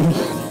free.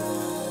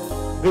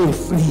 Be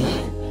free.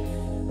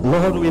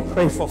 Lord, we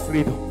pray for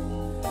freedom.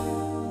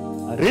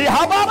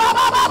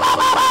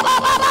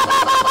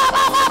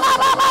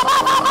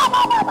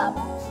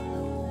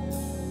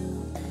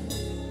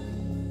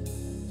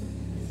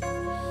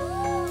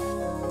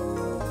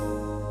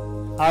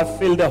 I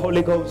feel the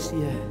Holy Ghost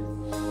here.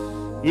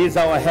 He is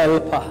our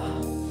helper.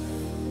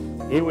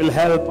 He will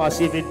help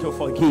us even to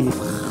forgive.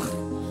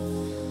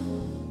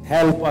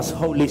 Help us,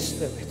 Holy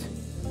Spirit.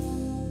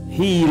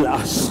 Heal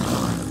us.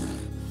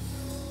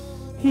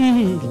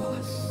 Heal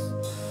us.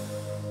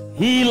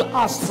 Heal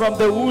us from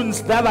the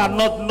wounds that are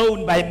not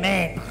known by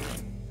man.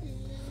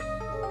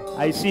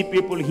 I see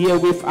people here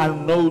with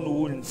unknown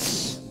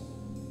wounds.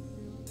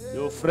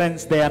 Your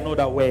friends, they are not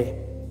aware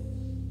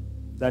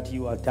that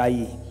you are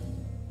dying.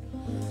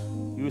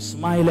 You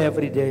smile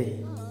every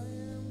day,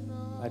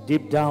 but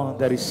deep down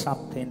there is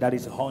something that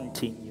is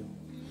haunting you.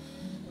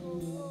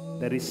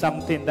 There is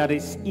something that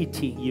is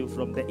eating you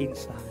from the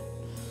inside.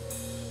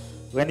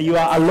 When you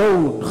are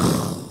alone,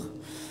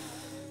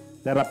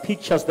 there are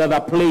pictures that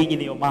are playing in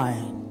your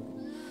mind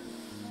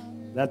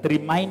that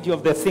remind you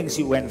of the things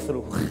you went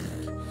through.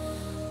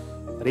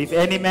 But if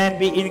any man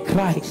be in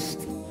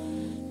Christ,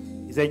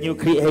 he's a new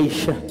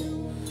creation.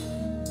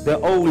 The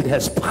old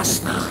has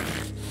passed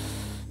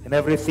and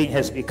everything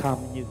has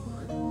become new.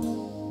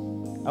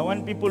 I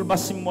want people,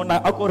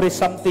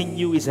 something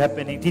new is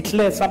happening.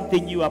 Declare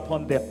something new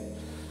upon them.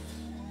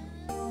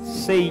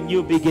 Say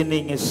new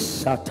beginning is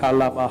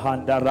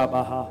Satalabahanda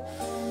Rabaha.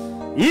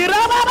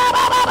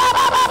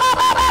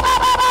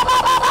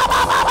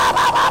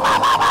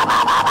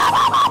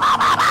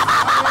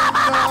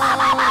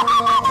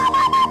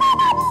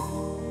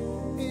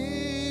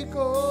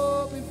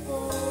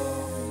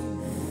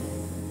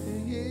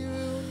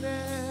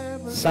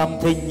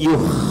 Something new.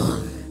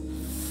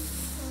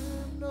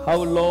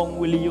 How long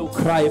will you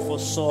cry for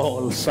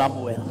Saul,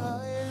 Samuel?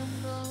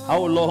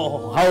 How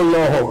long? How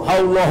long?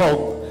 How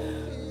long?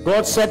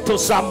 God said to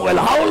Samuel,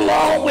 how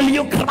long will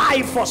you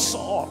cry for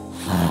Saul?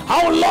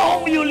 How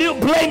long will you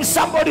blame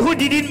somebody who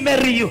didn't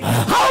marry you?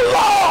 How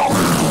long?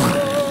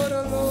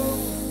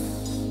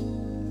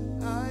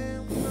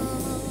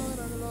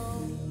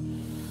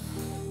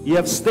 You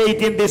have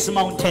stayed in this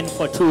mountain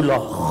for too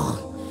long.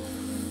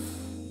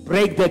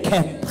 Break the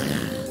camp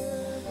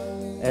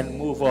and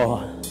move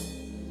on.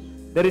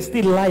 There is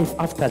still life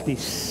after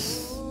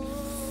this.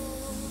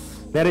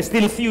 There is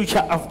still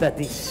future after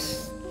this.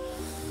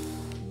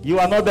 You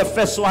are not the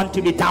first one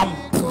to be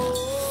dumped.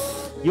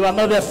 You are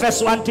not the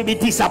first one to be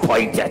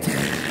disappointed.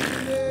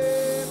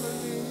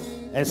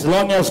 As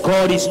long as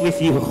God is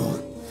with you,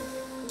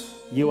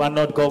 you are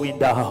not going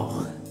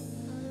down.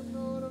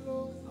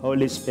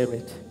 Holy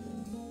Spirit,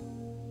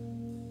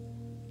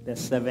 the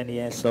 7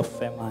 years of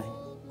famine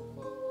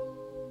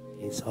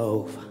is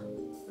over.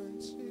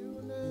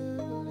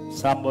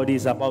 Somebody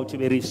is about to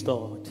be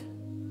restored.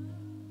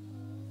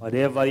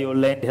 Whatever your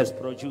land has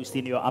produced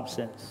in your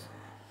absence,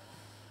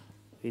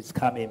 it's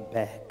coming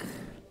back.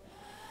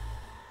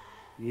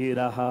 It's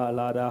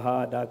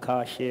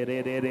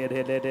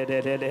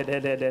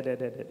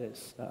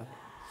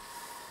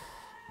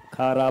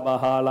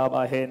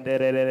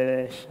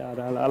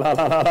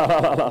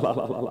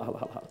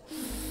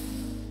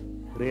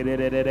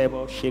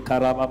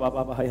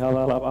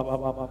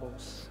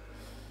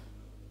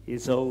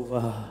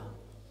over.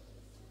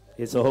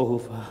 It's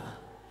over.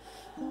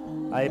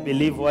 I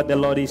believe what the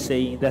Lord is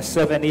saying. The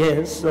 7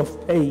 years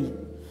of pain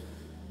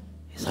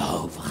is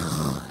over.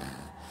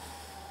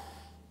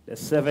 The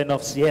 7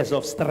 years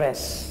of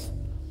stress,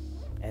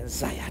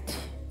 anxiety,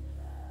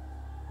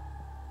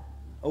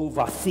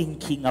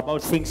 overthinking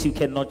about things you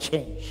cannot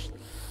change.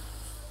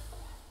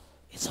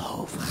 It's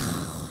over.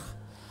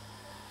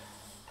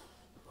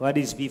 What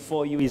is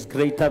before you is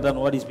greater than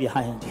what is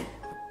behind you.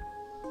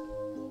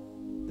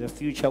 The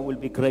future will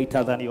be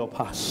greater than your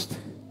past.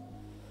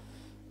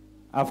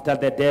 After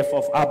the death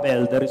of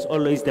Abel, there is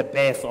always the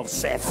birth of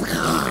Seth.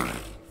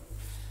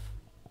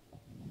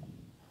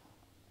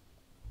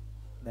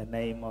 In the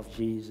name of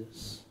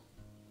Jesus.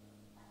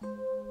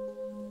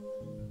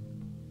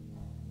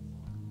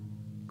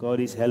 God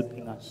is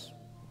helping us.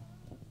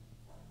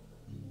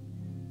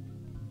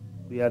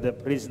 We are the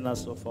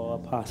prisoners of our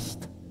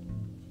past.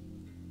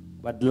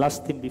 But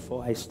last thing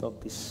before I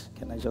stop this,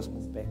 can I just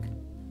move back?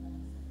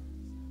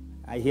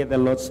 I hear the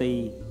Lord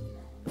say,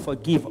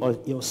 forgive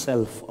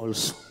yourself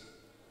also.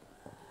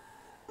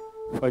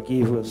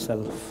 Forgive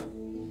yourself.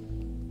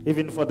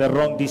 Even for the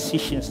wrong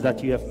decisions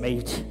that you have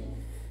made.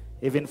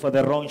 Even for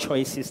the wrong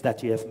choices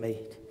that you have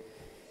made.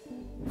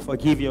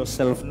 Forgive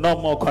yourself. No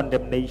more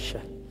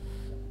condemnation.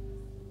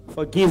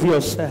 Forgive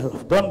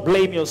yourself. Don't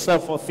blame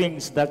yourself for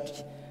things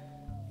that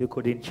you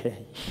couldn't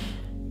change.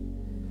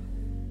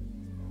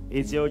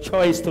 It's your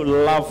choice to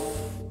love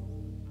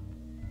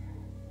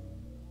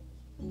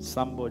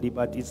somebody,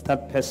 but it's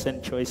that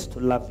person's choice to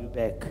love you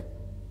back.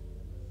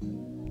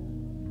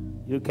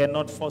 You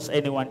cannot force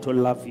anyone to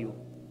love you.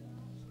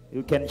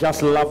 You can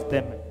just love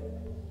them.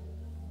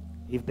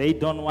 If they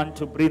don't want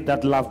to bring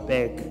that love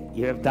back,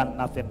 you have done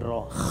nothing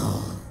wrong.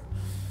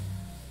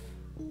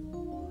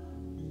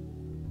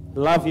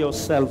 Love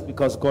yourself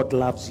because God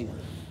loves you.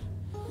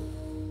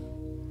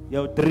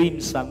 Your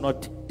dreams are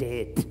not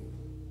dead.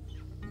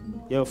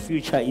 Your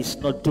future is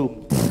not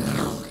doomed.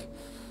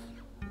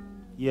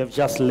 You have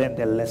just learned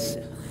a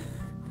lesson.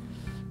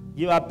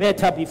 You are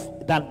better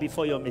than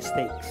before your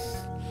mistakes.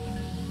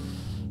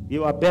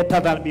 You are better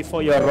than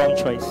before your wrong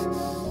choices.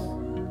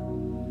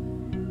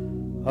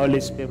 Holy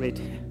Spirit,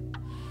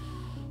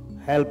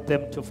 help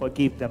them to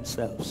forgive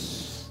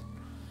themselves.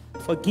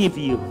 Forgive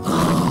you.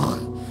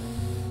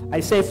 I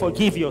say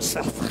forgive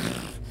yourself.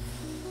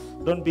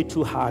 Don't be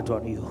too hard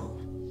on you.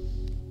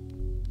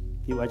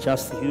 You are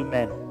just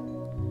human.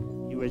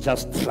 You were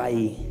just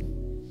trying.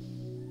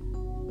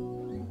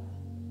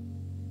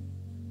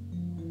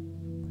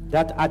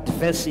 That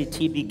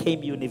adversity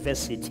became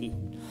university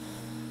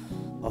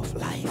of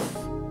life.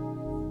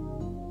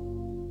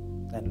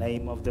 The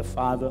name of the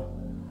Father,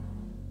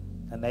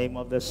 the name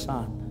of the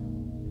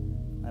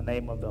Son, the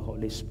name of the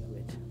Holy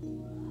Spirit.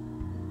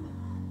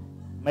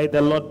 May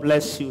the Lord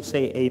bless you,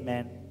 say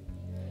amen.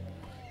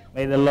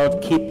 May the Lord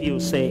keep you,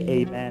 say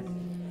amen.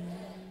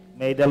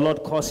 May the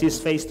Lord cause his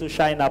face to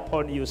shine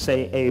upon you,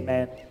 say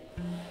amen.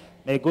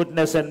 May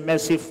goodness and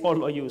mercy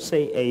follow you,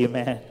 say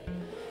amen.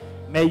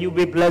 May you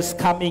be blessed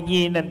coming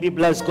in and be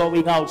blessed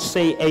going out,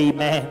 say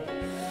amen.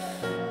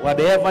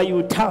 Whatever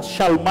you touch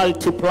shall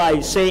multiply,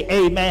 say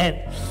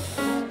amen.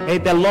 May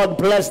the Lord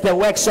bless the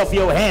works of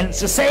your hands,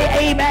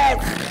 say amen.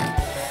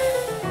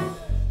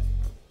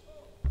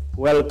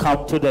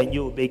 Welcome to the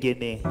new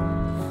beginning.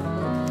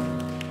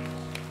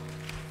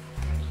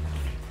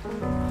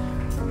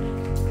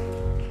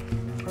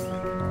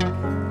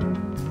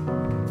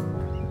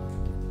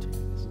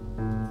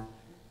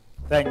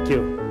 Thank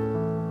you.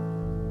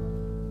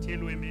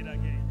 Till we meet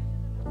again.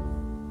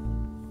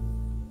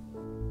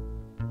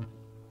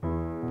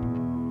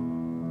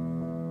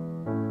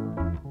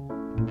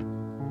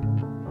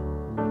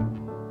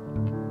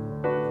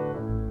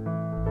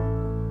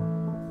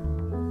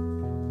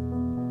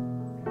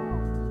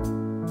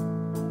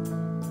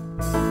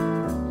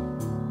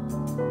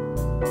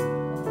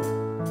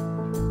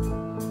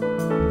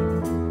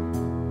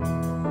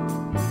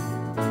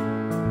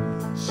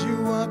 You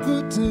are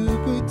good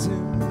to.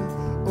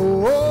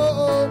 Oh, oh,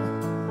 oh.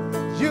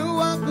 You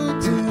are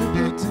good to.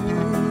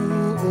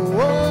 Oh,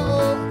 oh,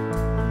 oh.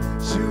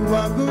 You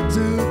are good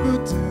to.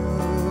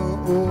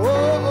 Oh, oh,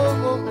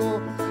 oh, oh.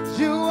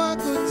 You are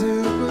good to.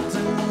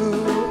 Oh,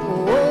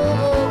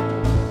 oh, oh.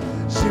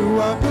 You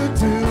are good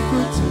to.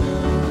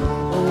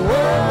 Oh, oh,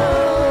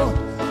 oh.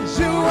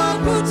 You are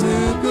good to.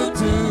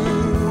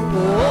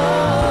 Oh, oh.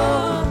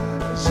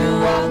 You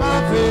are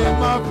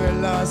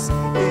marvelous.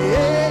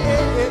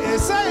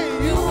 Say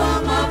you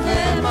are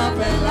marvelous.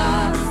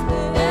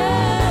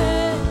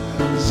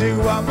 You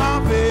are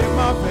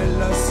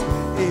marvelous.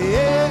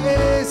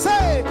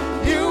 Say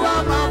you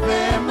are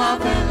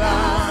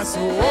marvelous.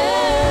 Oh,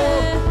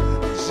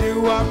 you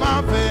are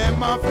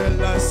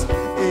marvelous.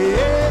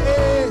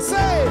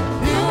 Say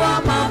you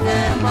are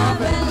marvelous.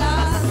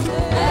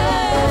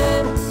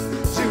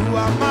 You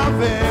are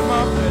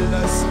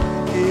marvelous.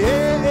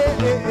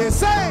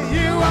 Say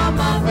you are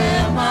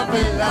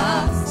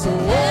marvelous.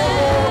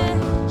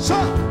 Oh, so.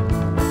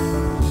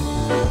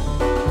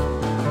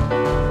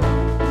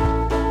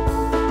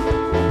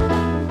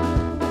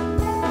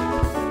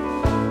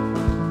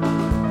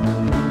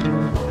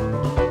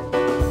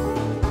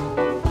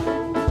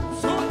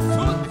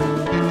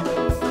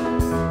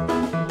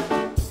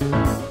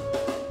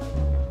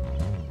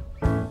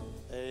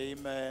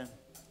 Amen.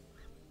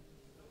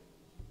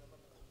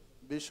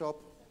 Bishop,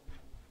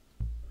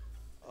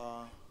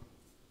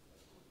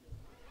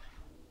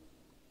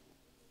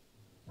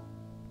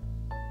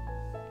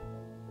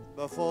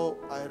 before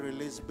I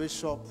release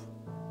Bishop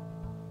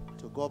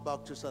to go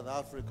back to South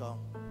Africa,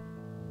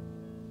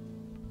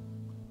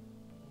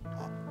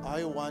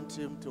 I want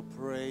him to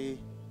pray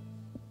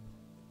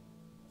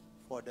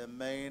for the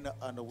men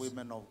and the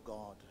women of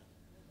God.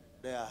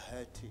 They are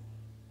hurting.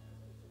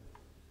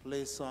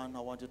 Please, son, I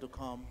want you to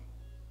come.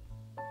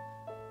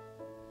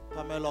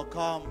 Camelo,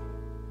 come.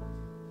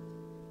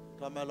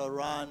 Camelo,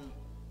 run.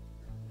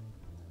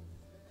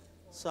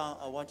 Son,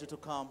 I want you to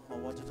come. I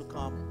want you to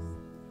come.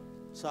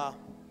 Sir,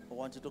 I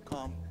want you to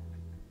come.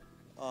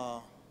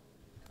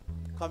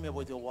 Come here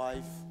with your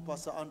wife.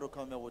 Pastor Andrew,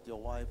 come here with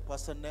your wife.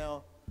 Pastor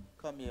Nell,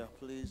 come here,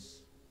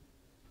 please.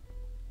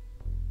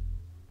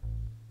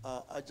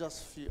 I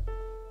just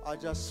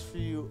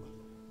feel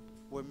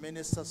we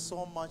minister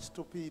so much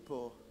to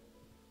people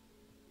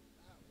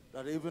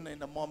that even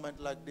in a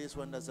moment like this,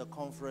 when there's a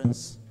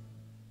conference,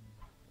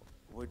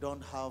 we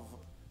don't have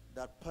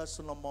that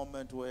personal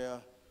moment where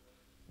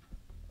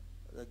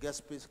the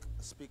guest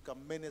speaker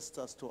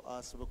ministers to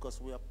us because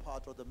we are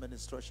part of the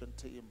ministration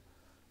team.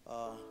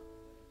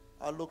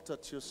 I looked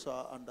at you,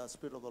 sir, and the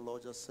Spirit of the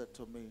Lord just said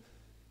to me,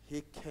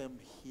 he came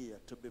here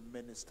to be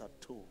ministered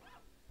to.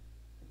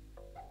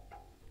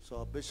 So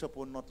a bishop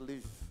will not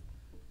leave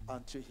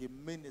until he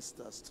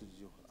ministers to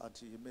you,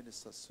 until he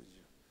ministers to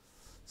you.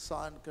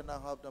 Son, can I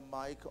have the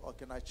mic, or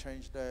can I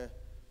change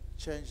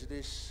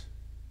this?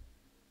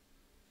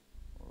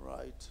 All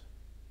right.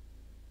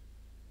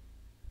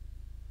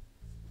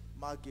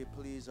 Maggie,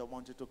 please, I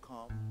want you to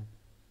come.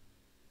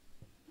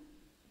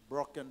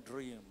 Broken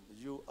dream.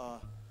 You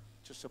are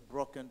just a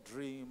broken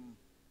dream,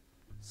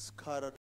 scattered